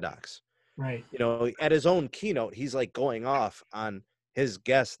unorthodox. Right. At his own keynote, he's like going off on his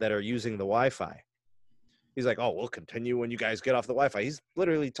guests that are using the Wi-Fi. He's like, oh, we'll continue when you guys get off the Wi-Fi. He's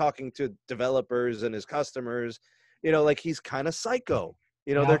literally talking to developers and his customers, like he's kind of psycho.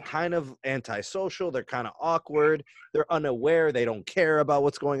 They're kind of antisocial. They're kind of awkward. They're unaware. They don't care about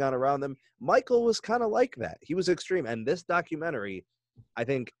what's going on around them. Michael was kind of like that. He was extreme. And this documentary, I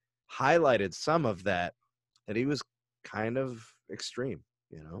think, highlighted some of that he was kind of extreme,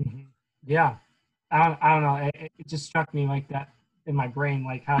 Yeah. I don't know. It just struck me like that in my brain,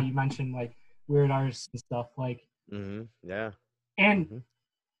 like how you mentioned like weird artists and stuff like. Yeah. And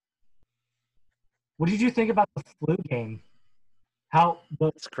What did you think about the flu game? How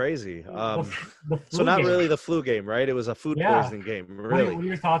It's crazy. the So flu not game? really the flu game, right? It was a food Yeah. poisoning game, What are really.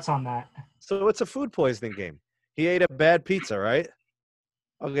 your thoughts on that? So it's a food poisoning game. He ate a bad pizza, right?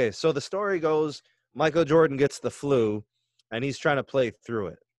 Okay, so the story goes Michael Jordan gets the flu and he's trying to play through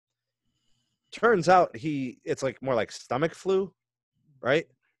it. Turns out it's like more like stomach flu, right?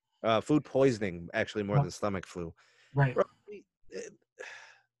 Food poisoning, actually more Yep. than stomach flu. Right. Bro,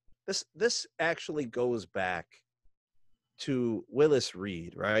 this actually goes back to Willis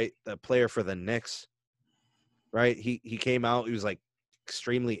Reed, right? The player for the Knicks, right? He came out, he was like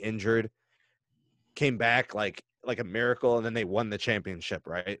extremely injured, came back like a miracle, and then they won the championship,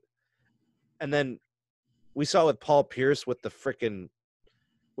 right? And then we saw with Paul Pierce with the freaking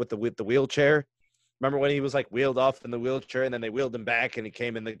with the wheelchair. Remember when he was like wheeled off in the wheelchair and then they wheeled him back and he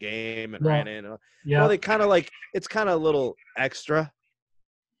came in the game and Yeah. ran in? Well, Yeah. they kind of like it's kind of a little extra.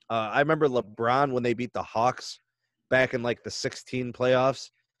 I remember LeBron when they beat the Hawks back in like the 16 playoffs.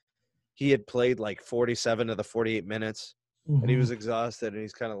 He had played like 47 of the 48 minutes and he Mm-hmm. was exhausted and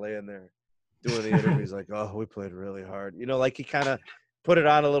he's kind of laying there doing the interview. He's like, oh, we played really hard. Like he kind of put it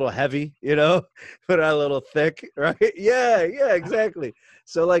on a little heavy, put it on a little thick, right? Yeah, exactly.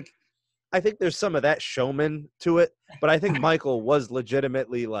 So like, I think there's some of that showman to it, but I think Michael was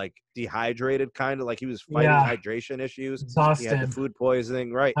legitimately like dehydrated, kind of like he was fighting Yeah. hydration issues. He had the Exhausted. food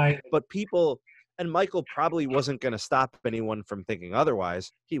poisoning, right? But and Michael probably wasn't going to stop anyone from thinking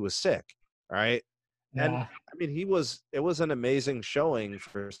otherwise. He was sick, right? And Yeah. I mean, it was an amazing showing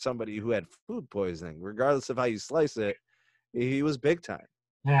for somebody who had food poisoning, regardless of how you slice it. He was big time.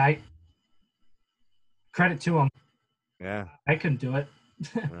 Yeah. Credit to him. Yeah. I couldn't do it.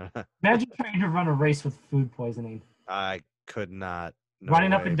 Imagine trying to run a race with food poisoning. I could not. No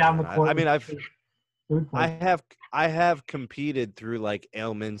Running up way, and down man. the court. I mean, food poisoning. I have competed through like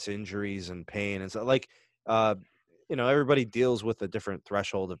ailments, injuries, and pain, and so like, everybody deals with a different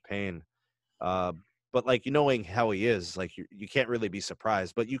threshold of pain. Uh, but like knowing how he is, like you can't really be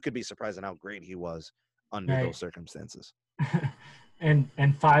surprised, but you could be surprised on how great he was under Right. those circumstances. and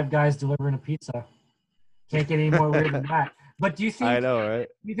five guys delivering a pizza. Can't get any more weird than that. But do you I think know,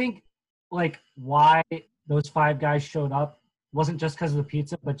 right? like why those five guys showed up wasn't just because of the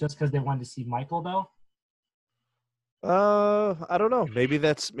pizza, but just because they wanted to see Michael though? I don't know. Maybe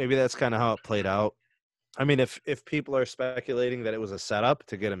that's kind of how it played out. I mean, if people are speculating that it was a setup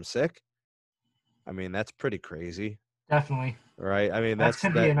to get him sick, I mean, that's pretty crazy. Definitely. Right. I mean, That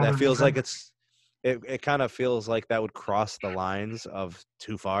could be another that feels reason. like it kind of feels like that would cross the lines of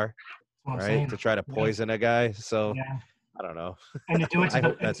too far, That's what I'm right? saying. To try to Yeah. poison a guy. So Yeah. I don't know. And to do it to I the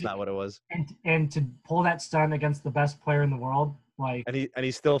hope that's not what it was. and to pull that stunt against the best player in the world, like And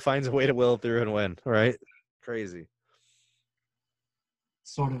he still finds a way to will through and win, right? Crazy.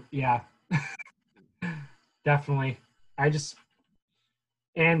 sort of yeah. Definitely. I just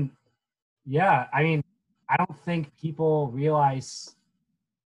and yeah, I mean, I don't think people realize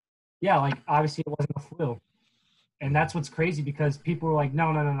yeah, like obviously it wasn't a flu. And that's what's crazy because people were like,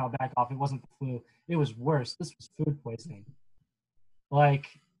 no, no, no, no, back off. It wasn't the flu. It was worse. This was food poisoning. Like,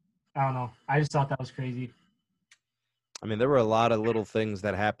 I don't know. I just thought that was crazy. I mean, there were a lot of little things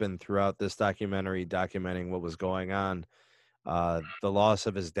that happened throughout this documentary documenting what was going on. The loss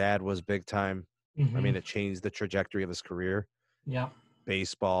of his dad was big time. I Mm-hmm. mean, it changed the trajectory of his career. Yeah.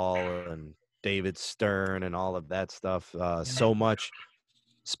 Baseball and David Stern and all of that stuff. Yeah. So much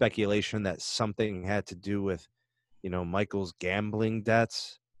speculation that something had to do with, Michael's gambling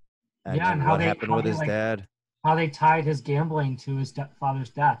debts Yeah, and and what happened with his like dad. how they tied his gambling to his father's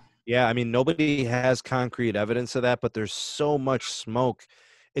death. Yeah, I mean, nobody has concrete evidence of that, but there's so much smoke.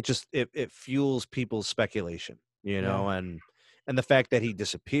 It fuels people's speculation, Yeah. and the fact that he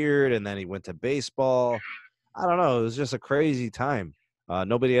disappeared and then he went to baseball. I don't know. It was just a crazy time.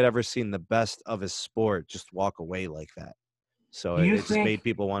 Nobody had ever seen the best of his sport just walk away like that. So Do you it just made think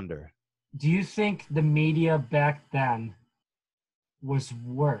people wonder. do you think the media back then was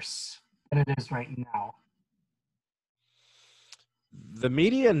worse than it is right now? The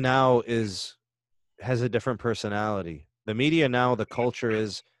media now has a different personality. The media now, the culture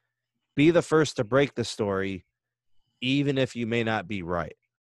is be the first to break the story, even if you may not be right.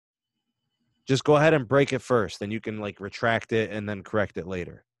 Just go ahead and break it first, and you can like retract it and then correct it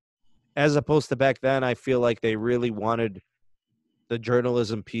later. As opposed to back then, I feel like they really wanted the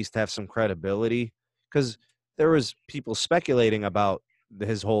journalism piece to have some credibility because there was people speculating about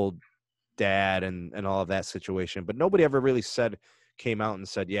his whole dad and all of that situation, but nobody ever really came out and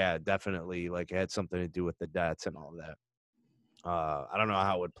said, yeah, definitely, like it had something to do with the debts and all of that. I don't know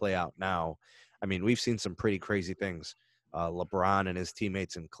how it would play out now. I mean, we've seen some pretty crazy things. LeBron and his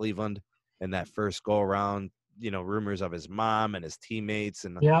teammates in Cleveland, in that first go around. Rumors of his mom and his teammates,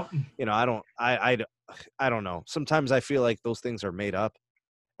 and Yep. I don't know. Sometimes I feel like those things are made up,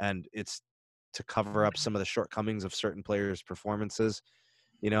 and it's to cover up some of the shortcomings of certain players' performances.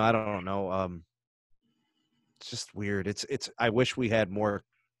 I don't know. It's just weird. It's. I wish we had more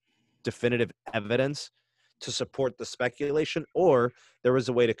definitive evidence to support the speculation, or there was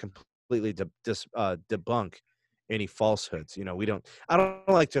a way to completely debunk any falsehoods. We don't. I don't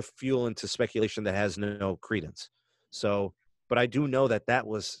like to fuel into speculation that has no credence. So, but I do know that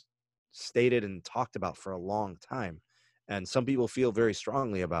was stated and talked about for a long time, and some people feel very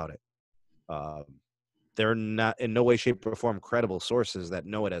strongly about it. They're not in no way, shape, or form credible sources that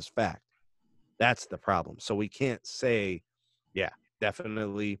know it as fact. That's the problem. So we can't say, yeah,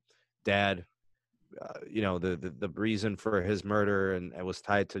 definitely, Dad. The reason for his murder and it was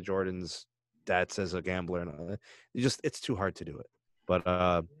tied to Jordan's debts as a gambler and all that. It's too hard to do it. But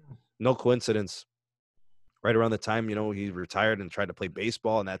no coincidence. Right around the time, he retired and tried to play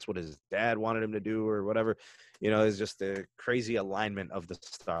baseball, and that's what his dad wanted him to do or whatever. It's just a crazy alignment of the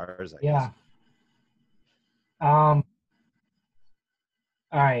stars, I guess. Yeah. All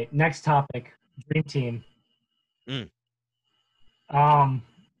right. Next topic. Dream team. Mm. Um.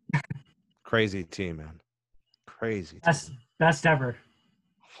 Crazy team, man. Crazy Best team. best ever.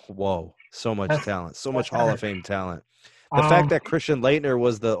 Whoa. So much Best, talent. So much best Hall ever. of Fame talent. The fact that Christian Laettner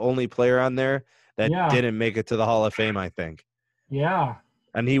was the only player on there that Yeah. didn't make it to the Hall of Fame, I think. Yeah.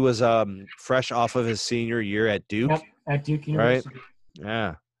 And he was fresh off of his senior year at Duke. Yep. At Duke Right? University. Yeah.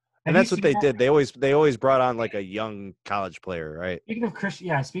 Have And you that's what seen they that? did. They always brought on like a young college player, right? Speaking of Christian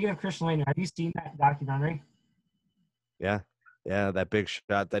Laettner, have you seen that documentary? Yeah. Yeah, that big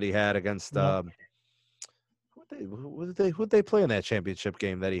shot that he had against Yep. who'd they play in that championship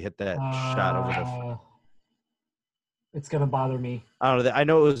game that he hit that shot over the It's gonna bother me. I don't know. I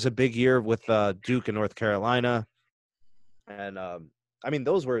know it was a big year with Duke and North Carolina. And I mean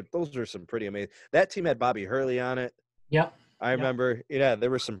those were some pretty amazing. That team had Bobby Hurley on it. Yep. I remember, yeah,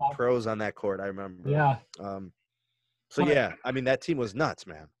 there were some pros on that court. I remember. Yeah. So yeah, I mean that team was nuts,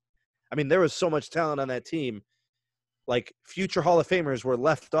 man. I mean there was so much talent on that team. Like future Hall of Famers were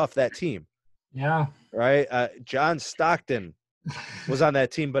left off that team. Yeah. Right? John Stockton was on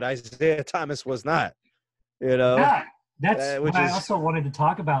that team, but Isaiah Thomas was not. Yeah. That's which what I is also wanted to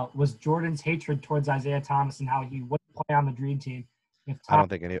talk about was Jordan's hatred towards Isaiah Thomas and how he wouldn't play on the Dream Team. I don't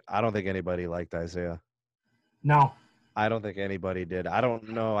think anybody liked Isaiah. No. I don't think anybody did. I don't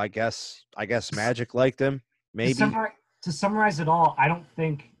know. I guess Magic liked him. Maybe. To summarize it all, I don't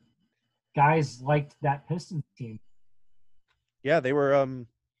think guys liked that Pistons team. Yeah, they were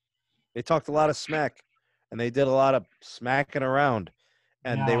they talked a lot of smack and they did a lot of smacking around.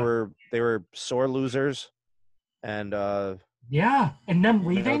 And they were sore losers. And yeah, and them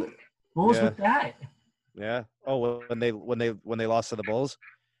leaving? What was with that? Yeah. Oh, when they lost to the Bulls?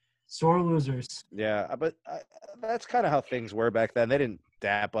 Sore losers. Yeah, but that's kind of how things were back then. They didn't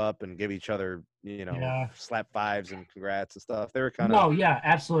dap up and give each other, slap fives and congrats and stuff. They were kind of. No, yeah,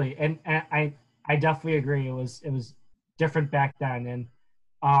 absolutely, and I definitely agree. It was different back then,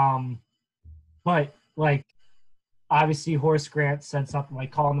 and but like obviously Horace Grant said something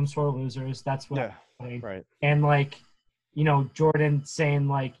like calling them sore losers. That's what. Yeah. Right. And like, Jordan saying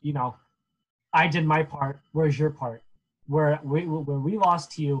like, I did my part. Where's your part? Where we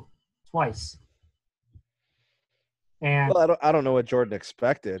lost to you twice. And well, I don't know what Jordan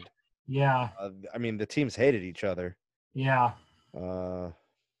expected. Yeah. I mean, the teams hated each other. Yeah. I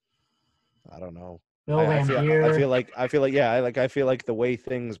don't know. Bill I feel like the way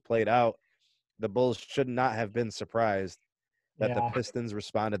things played out, the Bulls should not have been surprised that the Pistons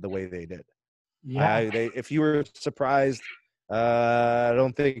responded the way they did. Yeah. If you were surprised, I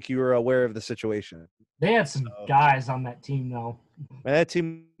don't think you were aware of the situation. They had some guys on that team, though. Man, that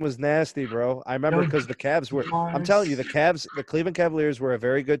team was nasty, bro. I remember because the Cavs were – I'm telling you, the Cleveland Cavaliers were a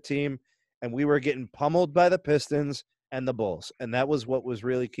very good team, and we were getting pummeled by the Pistons and the Bulls, and that was what was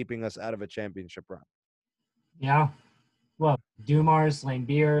really keeping us out of a championship run. Yeah. Well, Dumars, Lane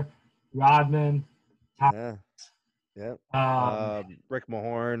Beer, Rodman. Yeah. Rick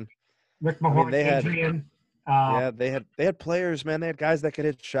Mahorn. Adrian. They had players, man. They had guys that could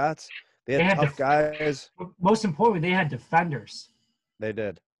hit shots. They had tough guys. Most importantly, they had defenders. They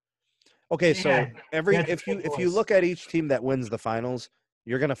did. Okay, so if you look at each team that wins the finals,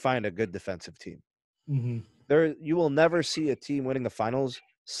 you're going to find a good defensive team. Mm-hmm. You will never see a team winning the finals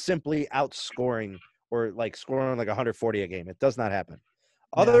simply outscoring or like scoring like 140 a game. It does not happen.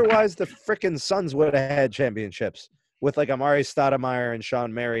 Yeah. Otherwise, the frickin' Suns would have had championships with like Amari Stoudemire and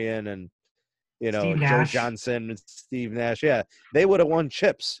Sean Marion and Joe Johnson and Steve Nash. Yeah, they would have won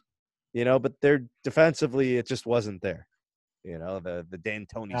chips. but they're defensively, it just wasn't there. The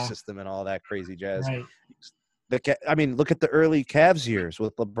D'Antoni Yeah. system and all that crazy jazz. Right. Look at the early Cavs years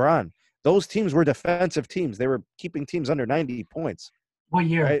with LeBron. Those teams were defensive teams. They were keeping teams under 90 points, What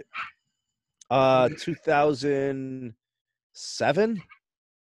year? right? 2007.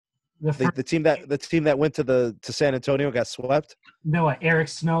 The first, The team that went to San Antonio got swept. no, what, Eric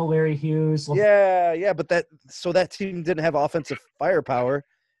Snow, Larry Hughes. Yeah, but that team didn't have offensive firepower,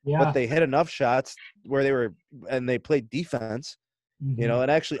 Yeah. but they hit enough shots where they played defense, Mhm.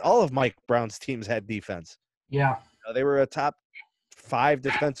 and actually all of Mike Brown's teams had defense. Yeah. They were a top 5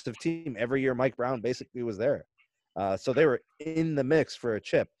 defensive team every year. Mike Brown basically was there. So they were in the mix for a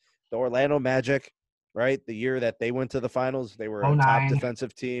chip. The Orlando Magic, right? The year that they went to the finals, they were a top 09.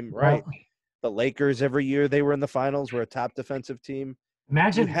 defensive team, right? Yep. The Lakers every year they were in the finals were a top defensive team.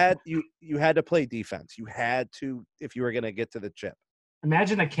 Imagine you had to play defense. You had to if you were going to get to the chip.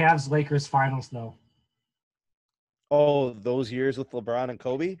 Imagine the Cavs Lakers finals though. Oh, those years with LeBron and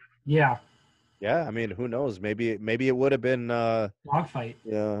Kobe? Yeah. Yeah, I mean, who knows? Maybe it would have been Dogfight.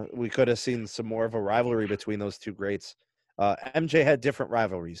 yeah, we could have seen some more of a rivalry between those two greats. MJ had different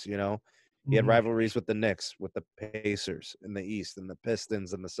rivalries, He had Mhm. rivalries with the Knicks, with the Pacers in the East, and the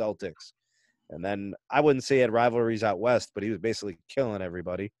Pistons and the Celtics. And then I wouldn't say he had rivalries out West, but he was basically killing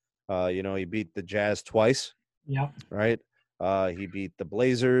everybody. He beat the Jazz twice, Yep. right? He beat the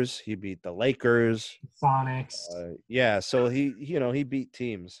Blazers. He beat the Lakers. Sonics. Yeah, so he beat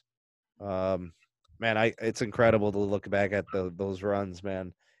teams. Man, it's incredible to look back at those runs,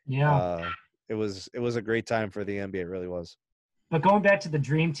 man. Yeah. It was a great time for the NBA. It really was. But going back to the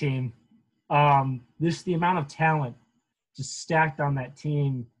Dream Team, the amount of talent just stacked on that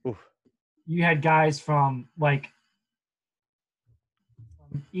team. Oof. You had guys from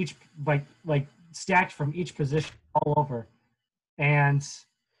each stacked from each position all over, and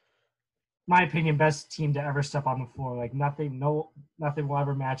my opinion, best team to ever step on the floor. Like nothing will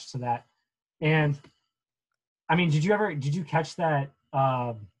ever match to that. And I mean, did you catch that?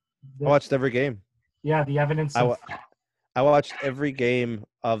 I watched every game. Yeah, the evidence. I watched every game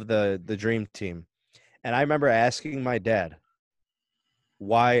of the Dream Team, and I remember asking my dad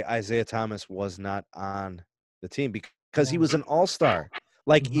why Isaiah Thomas was not on the team because he was an all-star,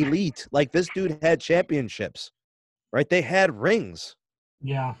 like elite. Like this dude had championships, right? They had rings.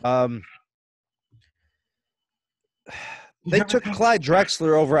 Yeah. They took Clyde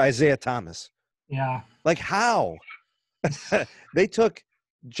Drexler over Isaiah Thomas. Yeah. Like how? They took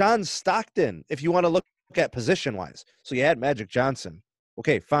John Stockton, if you want to look at position-wise. So you had Magic Johnson.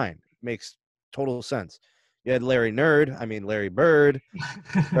 Okay, fine. Makes total sense. You had Larry Bird,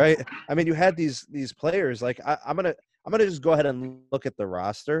 right? I mean, you had these players. Like I'm gonna just go ahead and look at the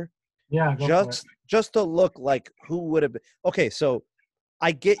roster. Yeah, just to look like who would have been. Okay, so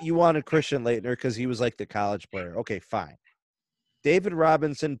I get you wanted Christian Laettner because he was like the college player. Okay, fine. David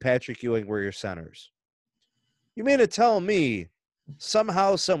Robinson, Patrick Ewing were your centers. You mean to tell me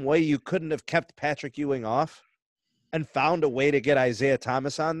somehow, some way you couldn't have kept Patrick Ewing off and found a way to get Isaiah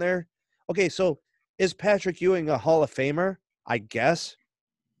Thomas on there? Okay, so is Patrick Ewing a Hall of Famer? I guess.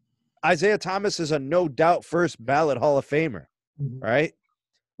 Isaiah Thomas is a no doubt first ballot Hall of Famer, right?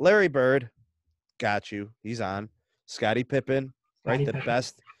 Larry Bird, got you. He's on. Scottie Pippen, right? The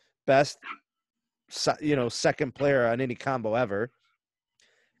best, second player on any combo ever.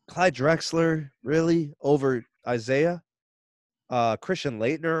 Clyde Drexler, really? Over Isaiah? Christian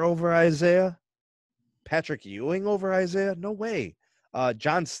Laettner over Isaiah? Patrick Ewing over Isaiah? No way.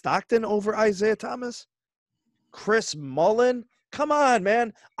 John Stockton over Isaiah Thomas? Chris Mullin? Come on,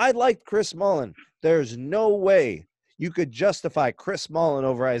 man. I liked Chris Mullin. There's no way you could justify Chris Mullin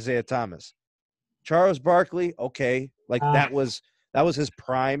over Isaiah Thomas. Charles Barkley, okay. Like that was his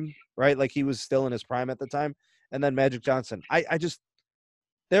prime, right? Like he was still in his prime at the time. And then Magic Johnson.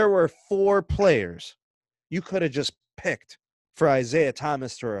 There were 4 players you could have just picked for Isaiah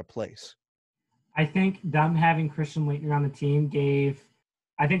Thomas to replace. I think them having Christian Laettner on the team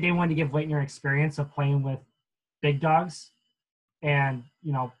I think they wanted to give Laettner experience of playing with big dogs. And,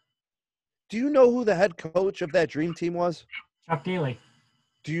 do you know who the head coach of that Dream Team was? Chuck Daly.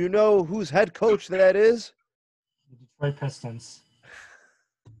 Do you know whose head coach that is? The Detroit Pistons.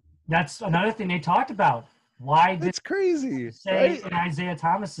 That's another thing they talked about. Why did it's crazy say right? Isaiah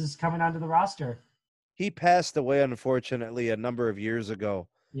Thomas is coming onto the roster? He passed away, unfortunately, a number of years ago.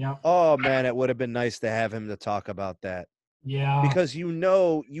 Yeah. Oh man, it would have been nice to have him to talk about that. Yeah. Because you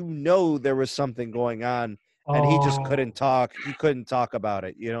know there was something going on, and he just couldn't talk. He couldn't talk about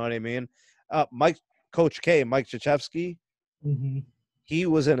it. You know what I mean? Coach K, Mike Krzyzewski, he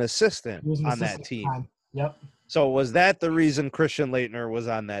was an assistant on that team. Yep. So was that the reason Christian Leitner was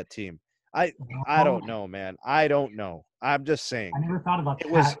on that team? I Oh, don't know, man. I don't know. I'm just I saying. never thought about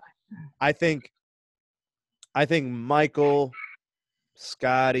It was that. I think Michael,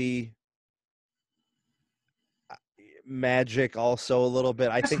 Scotty, Magic also a little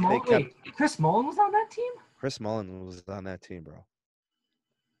bit. I Chris think they Mullen. kept Wait, Chris Mullen was on that team? Chris Mullen was on that team, bro.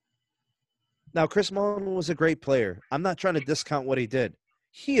 Now, Chris Mullen was a great player. I'm not trying to discount what he did.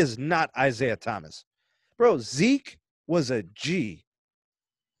 He is not Isaiah Thomas. Bro, Zeke was a G.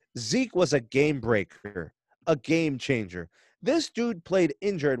 Zeke was a game breaker, a game changer. This dude played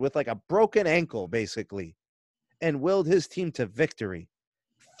injured with like a broken ankle, basically, and willed his team to victory.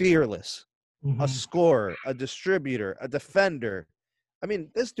 Fearless, a Mm-hmm. scorer, a distributor, a defender. I mean,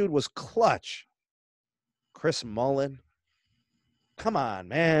 this dude was clutch. Chris Mullen. Come on,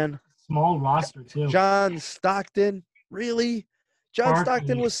 man. Small roster too. John Stockton. Really? John Stockton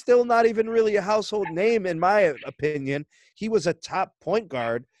Barkley. was still not even really a household name, in my opinion. He was a top point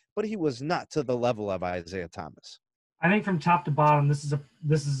guard, but he was not to the level of Isaiah Thomas. I think from top to bottom, this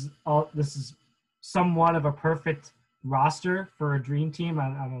is somewhat of a perfect roster for a dream team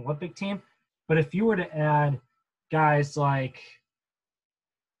on an Olympic team. But if you were to add guys like,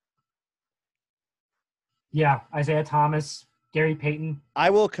 yeah, Isaiah Thomas, Gary Payton. I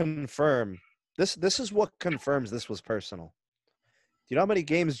will confirm this. This is what confirms this was personal. Do you know how many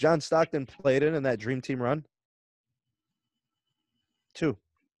games John Stockton played in that Dream Team run? 2.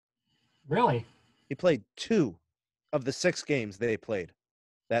 Really? He played 2 of the 6 games they played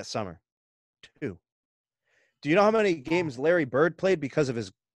that summer. 2. Do you know how many games Larry Bird played because of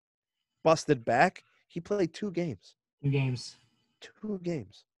his busted back? He played 2 games. 2 games. 2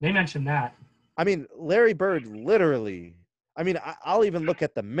 games. They mentioned that. I mean, Larry Bird literally. I mean, I'll even look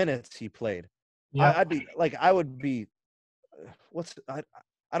at the minutes he played. Yep. I'd be like, I would be. I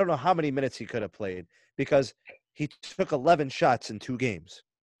don't know how many minutes he could have played because he took 11 shots in 2 games.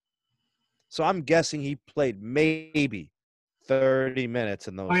 So I'm guessing he played maybe 30 minutes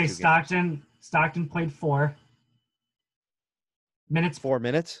in those 2 games. Stockton played 4 minutes. 4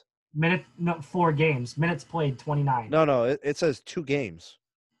 minutes? No, 4 games. Minutes played 29. No, it says 2 games.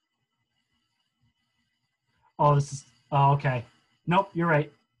 Oh, okay. Nope, you're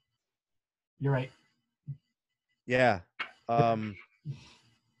right. You're right. Yeah.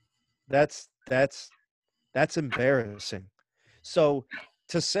 That's embarrassing. So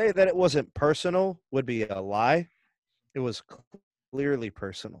to say that it wasn't personal would be a lie. It was clearly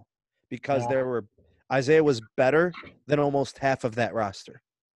personal because Isaiah was better than almost half of that roster.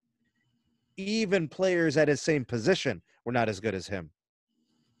 Even players at his same position were not as good as him.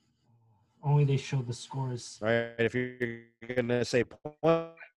 Only they showed the scores. Right? If you're going to say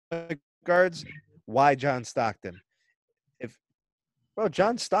point guards, why John Stockton?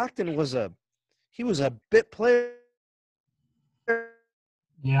 John Stockton was a bit player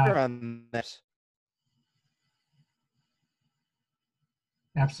on this.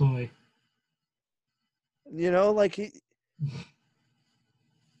 Absolutely. You know, like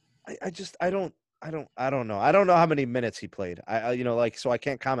I don't know. I don't know how many minutes he played. So I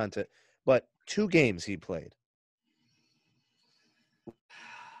can't comment it. But 2 games he played.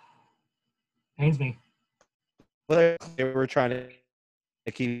 Pains me. They were trying to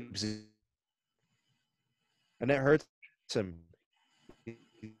keep, and it hurts him.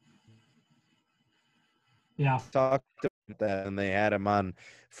 Yeah. Talked about that, and they had him on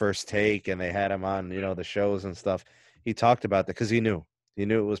First Take, and they had him on the shows and stuff. He talked about that because he knew it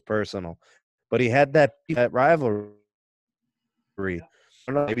was personal, but he had that rivalry.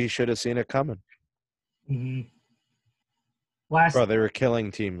 I don't know, maybe he should have seen it coming. Mm-hmm. Bro, they were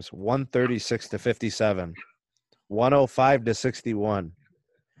killing teams 136-57, 105-61,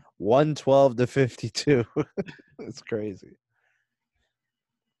 112-52. It's crazy.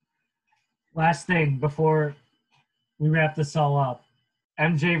 Last thing before we wrap this all up.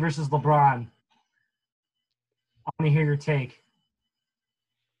 MJ versus LeBron. I want to hear your take.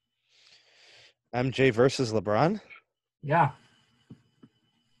 MJ versus LeBron? Yeah.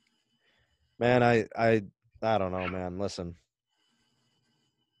 Man, I don't know, man. Listen.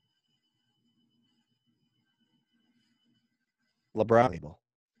 LeBron,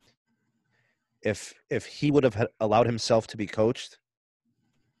 if he would have allowed himself to be coached,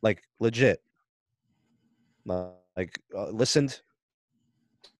 like legit, listened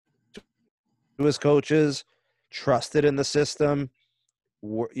to his coaches, trusted in the system,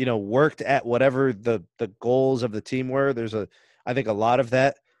 worked at whatever the goals of the team were. I think a lot of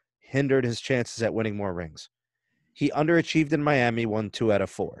that hindered his chances at winning more rings. He underachieved in Miami, won 2 out of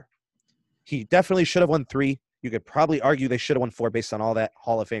 4. He definitely should have won 3. You could probably argue they should have won 4 based on all that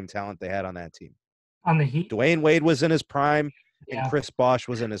Hall of Fame talent they had on that team. On the Heat? Dwayne Wade was in his prime, and Yeah. Chris Bosh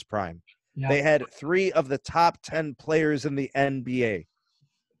was in his prime. Yeah. They had 3 of the top 10 players in the NBA.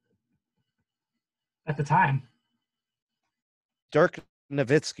 At the time. Dirk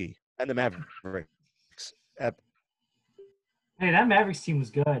Nowitzki and the Mavericks. Hey, that Mavericks team was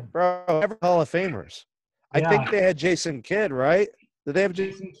good. Bro, every Hall of Famers. I Yeah. think they had Jason Kidd, right? Did they have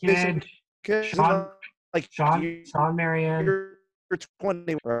Jason Jason Kidd, Kidd? Sean Marion.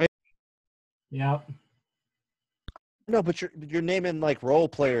 20, right? Yep. No, but you're naming like role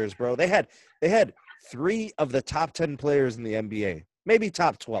players, bro. They had 3 of the top 10 players in the NBA. Maybe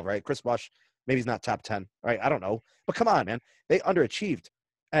top 12, right? Chris Bosh, maybe he's not top 10, right? I don't know. But come on, man. They underachieved.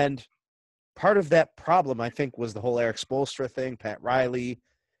 And part of that problem, I think, was the whole Eric Spoelstra thing, Pat Riley.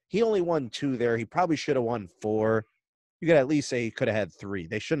 He only won 2 there. He probably should have won 4. You could at least say he could have had 3.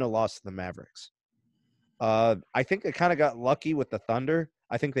 They shouldn't have lost to the Mavericks. I think they kind of got lucky with the Thunder.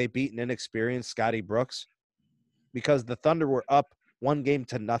 I think they beat an inexperienced Scotty Brooks because the Thunder were up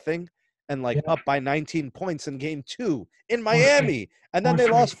 1-0 and up by 19 points in game 2 in Miami. And then they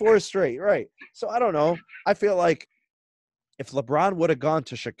lost 4 straight. Right. So I don't know. I feel like if LeBron would have gone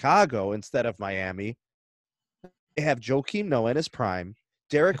to Chicago instead of Miami, they have Joakim Noah in his prime,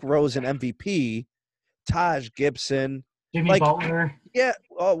 Derrick Rose an MVP, Taj Gibson, Jimmy Butler. Yeah.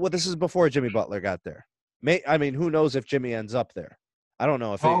 Oh, well, this is before Jimmy Butler got there. Who knows if Jimmy ends up there? I don't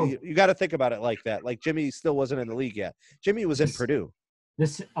know. If you got to think about it like that. Like Jimmy still wasn't in the league yet. Jimmy was in Purdue.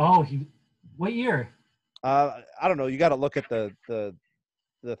 What year? I don't know. You got to look at the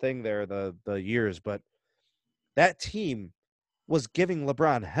thing there, the years, but that team was giving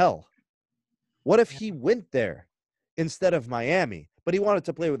LeBron hell. What if he went there instead of Miami? But he wanted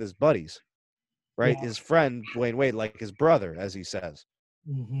to play with his buddies, right? Yeah. His friend Dwayne Wade, like his brother, as he says.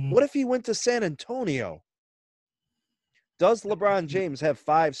 Mm-hmm. What if he went to San Antonio? Does LeBron James have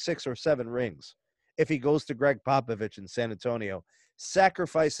 5, 6, or 7 rings if he goes to Greg Popovich in San Antonio,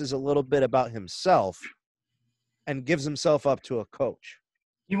 sacrifices a little bit about himself, and gives himself up to a coach?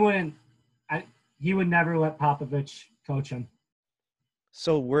 He wouldn't. He would never let Popovich coach him.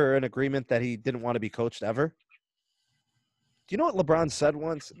 So we're in agreement that he didn't want to be coached ever? Do you know what LeBron said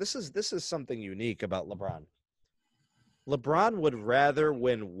once? This is something unique about LeBron. LeBron would rather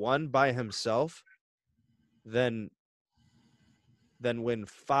win 1 by himself than win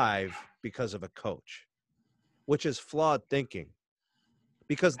 5 because of a coach, which is flawed thinking.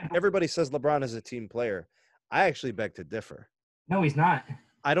 Because everybody says LeBron is a team player. I actually beg to differ. No, he's not.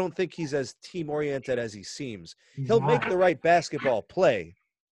 I don't think he's as team-oriented as he seems. He'll make the right basketball play,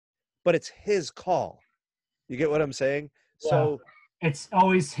 but it's his call. You get what I'm saying? Yeah. So it's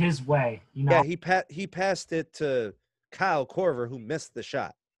always his way. You know? Yeah, he passed it to Kyle Korver, who missed the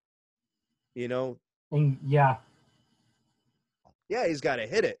shot. You know? And yeah, he's got to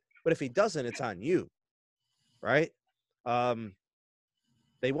hit it. But if he doesn't, it's on you. Right?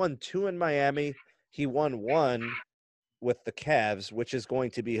 They won 2 in Miami. He won 1 with the Cavs, which is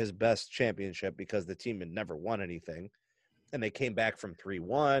going to be his best championship because the team had never won anything. And they came back from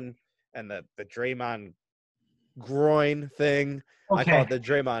 3-1. And the Draymond groin thing. Okay. I call it the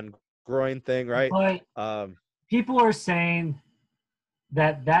Draymond groin thing, right? But people are saying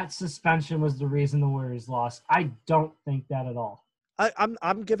that suspension was the reason the Warriors lost. I don't think that at all.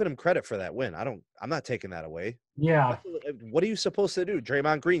 I'm giving him credit for that win. I'm not taking that away. Yeah. What are you supposed to do?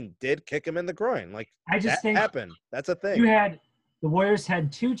 Draymond Green did kick him in the groin. Like, I just think happened. That's a thing. The Warriors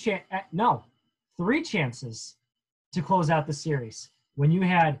had 3 chances to close out the series. When you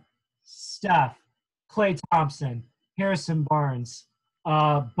had Steph, Klay Thompson, Harrison Barnes,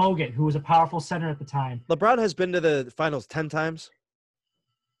 Bogut, who was a powerful center at the time. LeBron has been to the finals 10 times.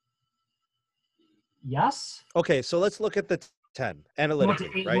 Yes. Okay, so let's look at the 10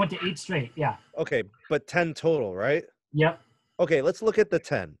 analytically. He went to 8 straight, yeah. Okay, but 10 total, right? Yep. Okay, let's look at the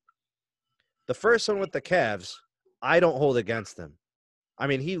 10. The first one with the Cavs, I don't hold against him. I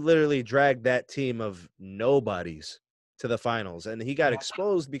mean, he literally dragged that team of nobodies to the finals, and he got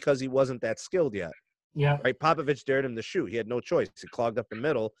exposed because he wasn't that skilled yet. Yeah. Right? Popovich dared him to shoot. He had no choice. He clogged up the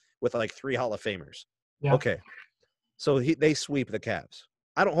middle with like 3 Hall of Famers. Yeah. Okay. So they sweep the Cavs.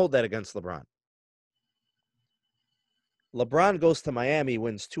 I don't hold that against LeBron. LeBron goes to Miami,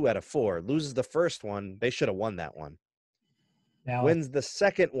 wins 2 out of 4, loses the first one. They should have won that one. Now, wins the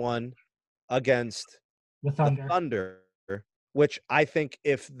second one against the Thunder, which I think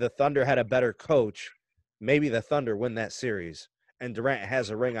if the Thunder had a better coach, maybe the Thunder win that series. And Durant has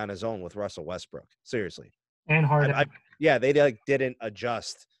a ring on his own with Russell Westbrook. Seriously. And Harden. They didn't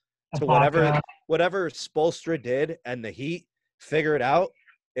adjust to whatever Spoelstra did, and the Heat figured out.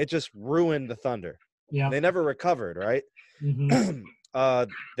 It just ruined the Thunder. Yeah. They never recovered, right? Mm-hmm.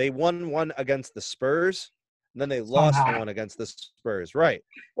 They won one against the Spurs, and then they lost Somehow. one against the Spurs. Right.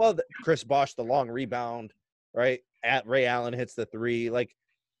 Well, Chris Bosh, the long rebound, right? At Ray Allen hits the three. Like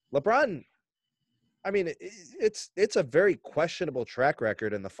LeBron, I mean, it's a very questionable track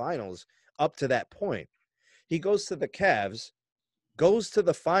record in the finals up to that point. He goes to the Cavs, goes to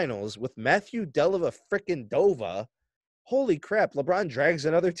the finals with Matthew Delova frickin' Dova. Holy crap, LeBron drags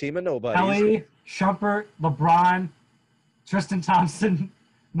another team of nobodies. Kelly, Shumpert, LeBron, Tristan Thompson,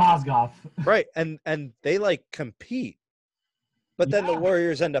 Mozgov. Right. And they like compete. But then the Yeah.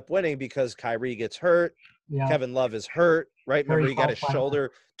 Warriors end up winning because Kyrie gets hurt. Yeah. Kevin Love is hurt, right? Remember, he got his Curry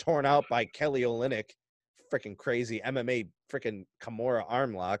shoulder torn out by Kelly Olynyk. Freaking crazy MMA freaking Kimura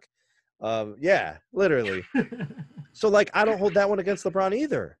arm lock. Yeah, literally. So, like, I don't hold that one against LeBron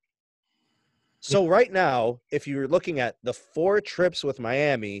either. So right now, if you're looking at the 4 trips with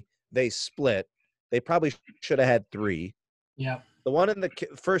Miami, they split. They probably should have had 3. Yep. The one in the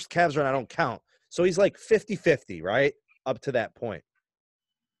first Cavs run, I don't count. So he's like 50-50, right? Up to that point.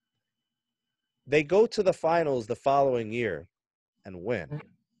 They go to the finals the following year and win.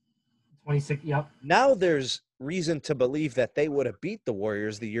 26, yep. Now there's reason to believe that they would have beat the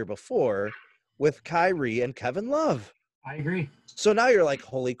Warriors the year before with Kyrie and Kevin Love. I agree. So now you're like,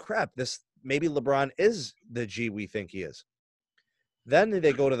 holy crap, this maybe LeBron is the G we think he is. Then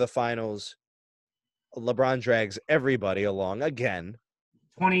they go to the finals. LeBron drags everybody along again.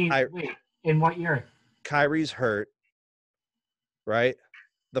 Wait, in what year? Kyrie's hurt, right?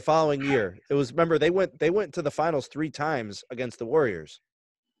 The following year, it was. Remember, they went to the finals 3 times against the Warriors.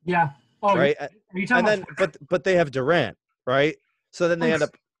 Yeah. Oh, right. Are you talking and then, but they have Durant, right? So then they end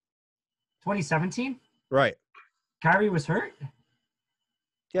up 2017. Right. Kyrie was hurt.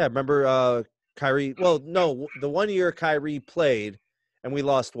 Yeah, remember Kyrie? Well, no, the one year Kyrie played, and we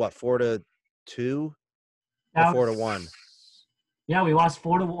lost what 4-2 or 4-1. Yeah, we lost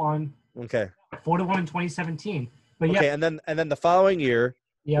 4-1. Okay. 4-1 in 2017. But okay, yeah. and then the following year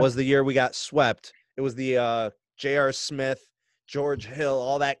was the year we got swept. It was the J.R. Smith, George Hill,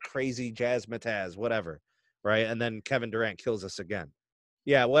 all that crazy jazz mataz, whatever, right? And then Kevin Durant kills us again.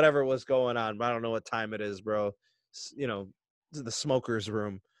 Yeah, whatever was going on. I don't know what time it is, bro. You know, the smoker's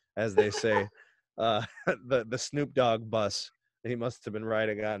room, as they say. The Snoop Dogg bus. He must have been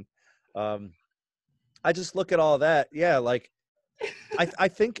riding on. I just look at all that. Yeah, like I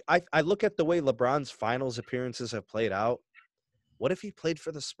think I look at the way LeBron's finals appearances have played out. What if he played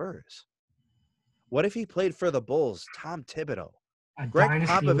for the Spurs? What if he played for the Bulls? Tom Thibodeau, Greg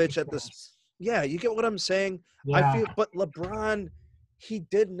Popovich at this. Yeah, you get what I'm saying? Yeah. I feel, but LeBron, he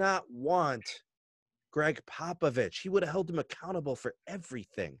did not want Greg Popovich. He would have held him accountable for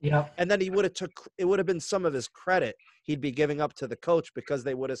everything. Yeah. And then he would have it would have been some of his credit he'd be giving up to the coach because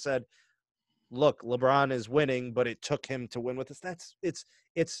they would have said, look, LeBron is winning, but it took him to win with us.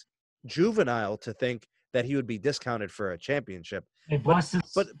 It's juvenile to think that he would be discounted for a championship. But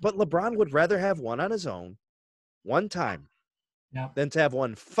LeBron would rather have one on his own, one time, than to have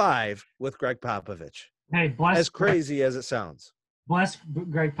won 5 with Greg Popovich. Hey, bless as crazy as it sounds. Bless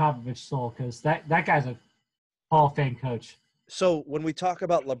Greg Popovich's soul, because that guy's a Hall of Fame coach. So when we talk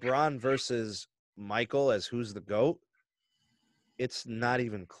about LeBron versus Michael as who's the GOAT, it's not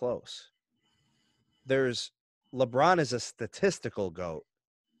even close. LeBron is a statistical GOAT.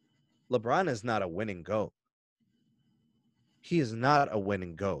 LeBron is not a winning GOAT. He is not a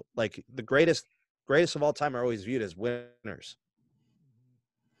winning GOAT. Like the greatest of all time are always viewed as winners.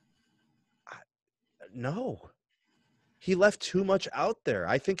 No. He left too much out there.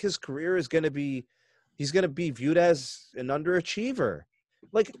 I think his career is going to be he's going to be viewed as an underachiever.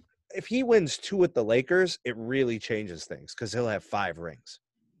 Like if he wins 2 with the Lakers, it really changes things because he'll have 5 rings.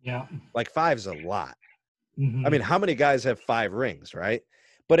 Yeah. Like 5's a lot. Mm-hmm. I mean, how many guys have 5 rings, right?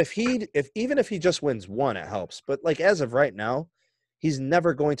 But even if he just wins 1, it helps. But like as of right now, he's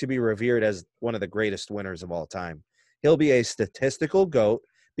never going to be revered as one of the greatest winners of all time. He'll be a statistical GOAT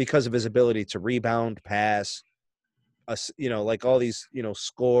because of his ability to rebound, pass, like all these,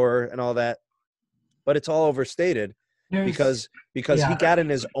 score and all that. But it's all overstated because he got in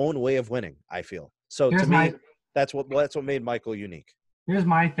his own way of winning, I feel. So to me, that's what made Michael unique. Here's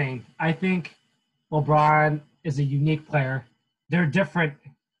my thing. I think LeBron is a unique player. They're different.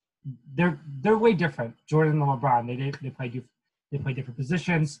 They're way different. Jordan and LeBron. They play different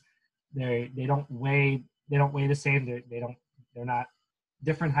positions. They don't weigh the same. They're not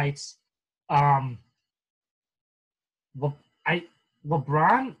different heights.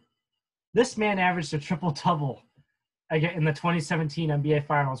 LeBron, this man averaged a triple-double again in the 2017 NBA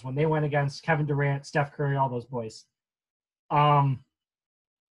Finals when they went against Kevin Durant, Steph Curry, all those boys.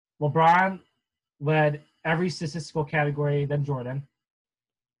 LeBron led every statistical category than Jordan.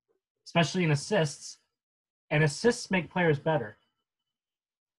 especially in assists, and assists make players better.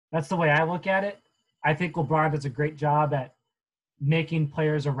 That's the way I look at it. I think LeBron does a great job at making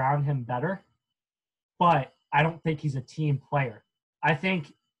players around him better, but I don't think he's a team player. I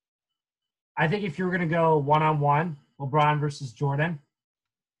think I think if you were going to go one on one, LeBron versus Jordan,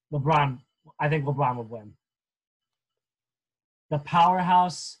 LeBron, I think LeBron would win. The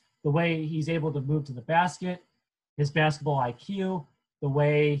powerhouse, the way he's able to move to the basket, his basketball IQ, the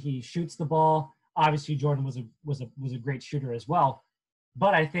way he shoots the ball. Obviously, Jordan was a great shooter as well.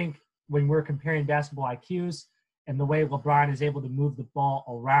 But I think when we're comparing basketball IQs and the way LeBron is able to move the ball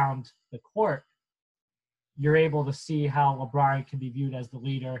around the court, you're able to see how LeBron can be viewed as the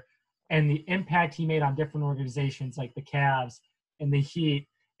leader and the impact he made on different organizations like the Cavs and the Heat.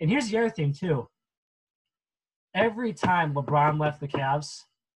 And here's the other thing, too. Every time LeBron left the Cavs,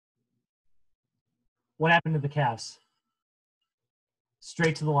 what happened to the Cavs?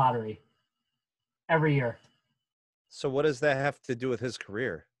 Straight to the lottery. Every year. So what does that have to do with his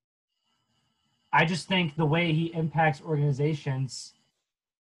career? I just think the way he impacts organizations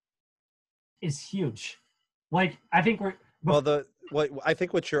is huge. Like, I think we're Well, I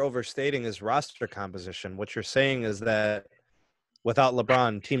think what you're overstating is roster composition. What you're saying is that without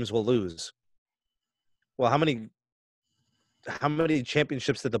LeBron, teams will lose. Well, how many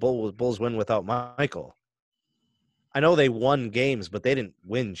championships did the Bulls win without Michael? I know they won games, but they didn't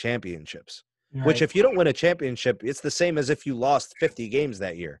win championships. right. Which, if you don't win a championship, it's the same as if you lost 50 games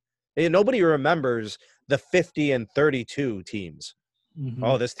that year. And nobody remembers the 50 and 32 teams. Mm-hmm.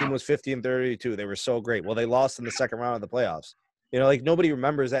 Oh, this team was 50 and 32. They were so great. Well, they lost in the second round of the playoffs. Like nobody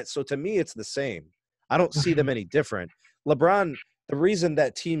remembers that. So to me, it's the same. I don't see them any different. LeBron, the reason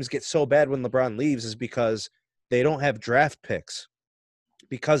that teams get so bad when LeBron leaves is because they don't have draft picks,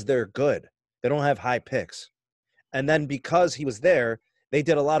 because they're good. They don't have high picks. And then because he was there, they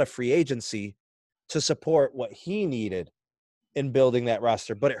did a lot of free agency to support what he needed in building that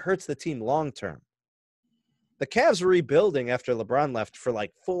roster, but it hurts the team long term. The Cavs were rebuilding after LeBron left for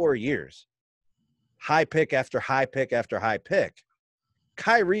like 4 years. High pick after high pick after high pick.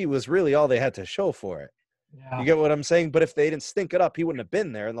 Kyrie was really all they had to show for it. Yeah. You get what I'm saying? But if they didn't stink it up, he wouldn't have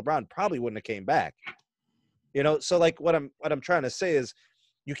been there, and LeBron probably wouldn't have came back. So like what I'm trying to say is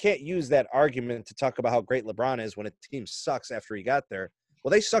you can't use that argument to talk about how great LeBron is when a team sucks after he got there.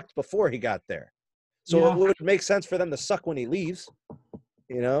 Well, they sucked before he got there. So Yeah. it would make sense for them to suck when he leaves.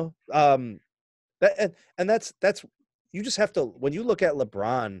 That's you just have to, when you look at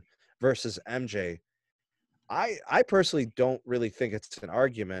LeBron versus MJ, I personally don't really think it's an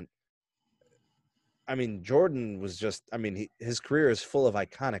argument. I mean, Jordan was just, his career is full of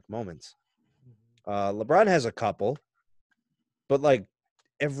iconic moments. LeBron has a couple, but like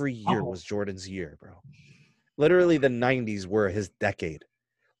every year was Jordan's year, bro. Literally the 90s were his decade.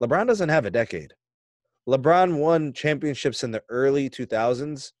 LeBron doesn't have a decade. LeBron won championships in the early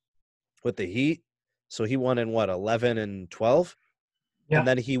 2000s with the Heat. So he won in 11 and 12? Yeah. And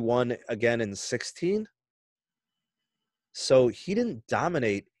then he won again in 16. So he didn't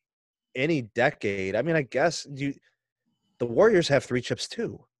dominate any decade. I mean, I guess the Warriors have 3 chips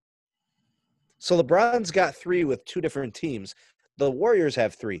too. So LeBron's got 3 with 2 different teams. The Warriors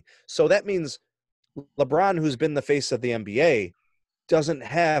have 3. So that means LeBron, who's been the face of the NBA, doesn't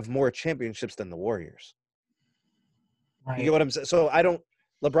have more championships than the Warriors. Right. You get what I'm saying? So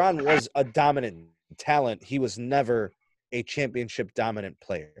LeBron was a dominant talent. He was never a championship dominant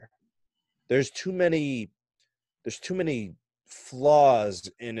player. There's too many flaws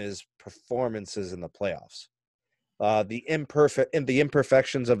in his performances in the playoffs. The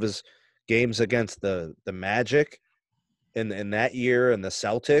imperfections of his games against the Magic in that year and the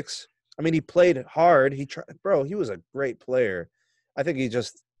Celtics. I mean, he played hard. He was a great player. I think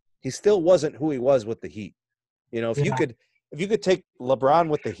he still wasn't who he was with the Heat. If you could take LeBron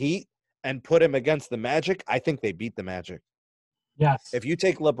with the Heat and put him against the Magic, I think they beat the Magic. Yes. If you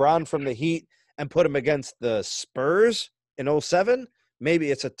take LeBron from the Heat and put him against the Spurs in 2007,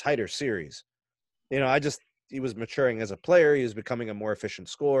 maybe it's a tighter series. He was maturing as a player. He was becoming a more efficient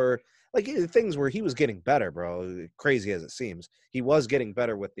scorer. Like things where he was getting better, bro. Crazy as it seems. He was getting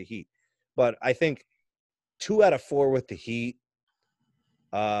better with the Heat. But I think 2 out of 4 with the Heat,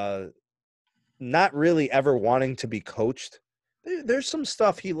 not really ever wanting to be coached. There's some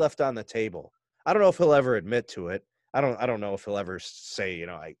stuff he left on the table. I don't know if he'll ever admit to it. I don't know if he'll ever say,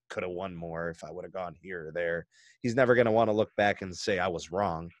 I could have won more if I would have gone here or there. He's never going to want to look back and say I was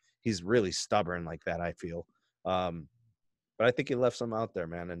wrong. He's really stubborn like that, I feel. But I think he left some out there,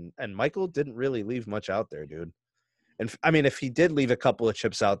 man. And Michael didn't really leave much out there, dude. And I mean, if he did leave a couple of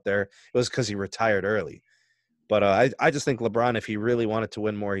chips out there, it was because he retired early. But I just think LeBron, if he really wanted to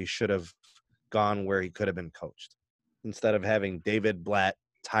win more, he should have gone where he could have been coached instead of having David Blatt,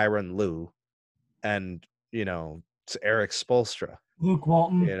 Tyronn Lue, and it's Eric Spoelstra. Luke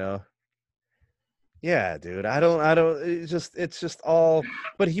Walton. Yeah, dude. I don't. It's just all.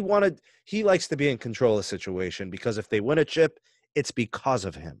 But he likes to be in control of the situation because if they win a chip, it's because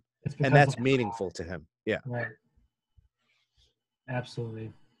of him, It's and because that's meaningful to him. Yeah. Right.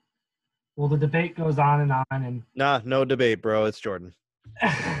 Absolutely. Well, the debate goes on and on, and Nah, no debate, bro. It's Jordan.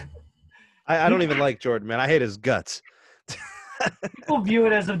 I don't even like Jordan, man. I hate his guts. people view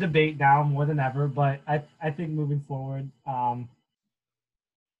it as a debate now more than ever. But I think moving forward, LeBron's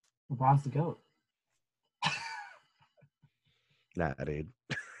the GOAT. Nah, dude.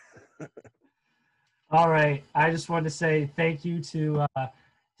 All right. I just wanted to say thank you to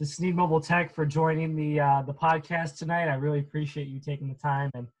Sneed Mobile Tech for joining the podcast tonight. I really appreciate you taking the time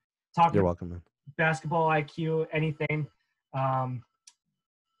and talking. You're welcome, man. Basketball IQ, anything,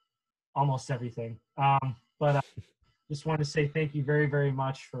 almost everything. But just wanted to say thank you very, very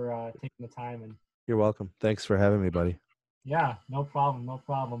much for taking the time. And you're welcome. Thanks for having me, buddy. Yeah, no problem. No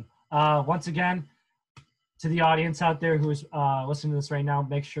problem. Once again, to the audience out there who is listening to this right now,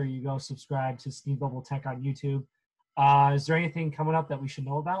 make sure you go subscribe to Sneed Mobile Tech on YouTube. Is there anything coming up that we should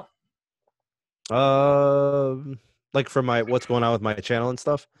know about? Like for what's going on with my channel and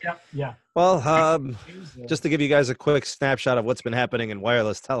stuff? Yeah. Well, just to give you guys a quick snapshot of what's been happening in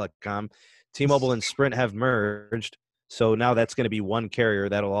wireless telecom, T-Mobile and Sprint have merged. So now that's going to be one carrier.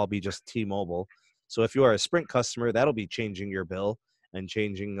 That'll all be just T-Mobile. So if you are a Sprint customer, that'll be changing your bill and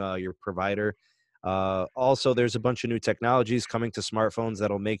changing your provider. Also, there's a bunch of new technologies coming to smartphones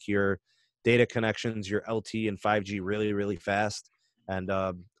that'll make your data connections, your LTE and 5G really, really fast. And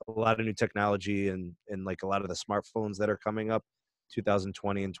a lot of new technology in like a lot of the smartphones that are coming up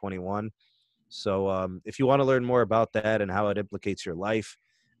 2020 and 21. So if you want to learn more about that and how it implicates your life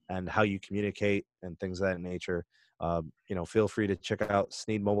and how you communicate and things of that nature, feel free to check out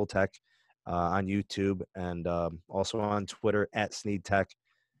Sneed Mobile Tech on YouTube and also on Twitter at Sneed Tech.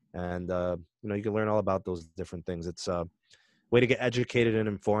 And, you can learn all about those different things. It's a way to get educated and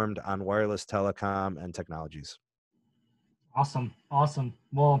informed on wireless telecom and technologies. Awesome.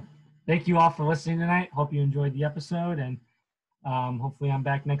 Well, thank you all for listening tonight. Hope you enjoyed the episode, and hopefully I'm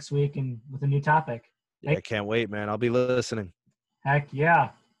back next week and with a new topic. I can't wait, man. I'll be listening. Heck yeah.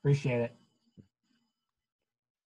 Appreciate it.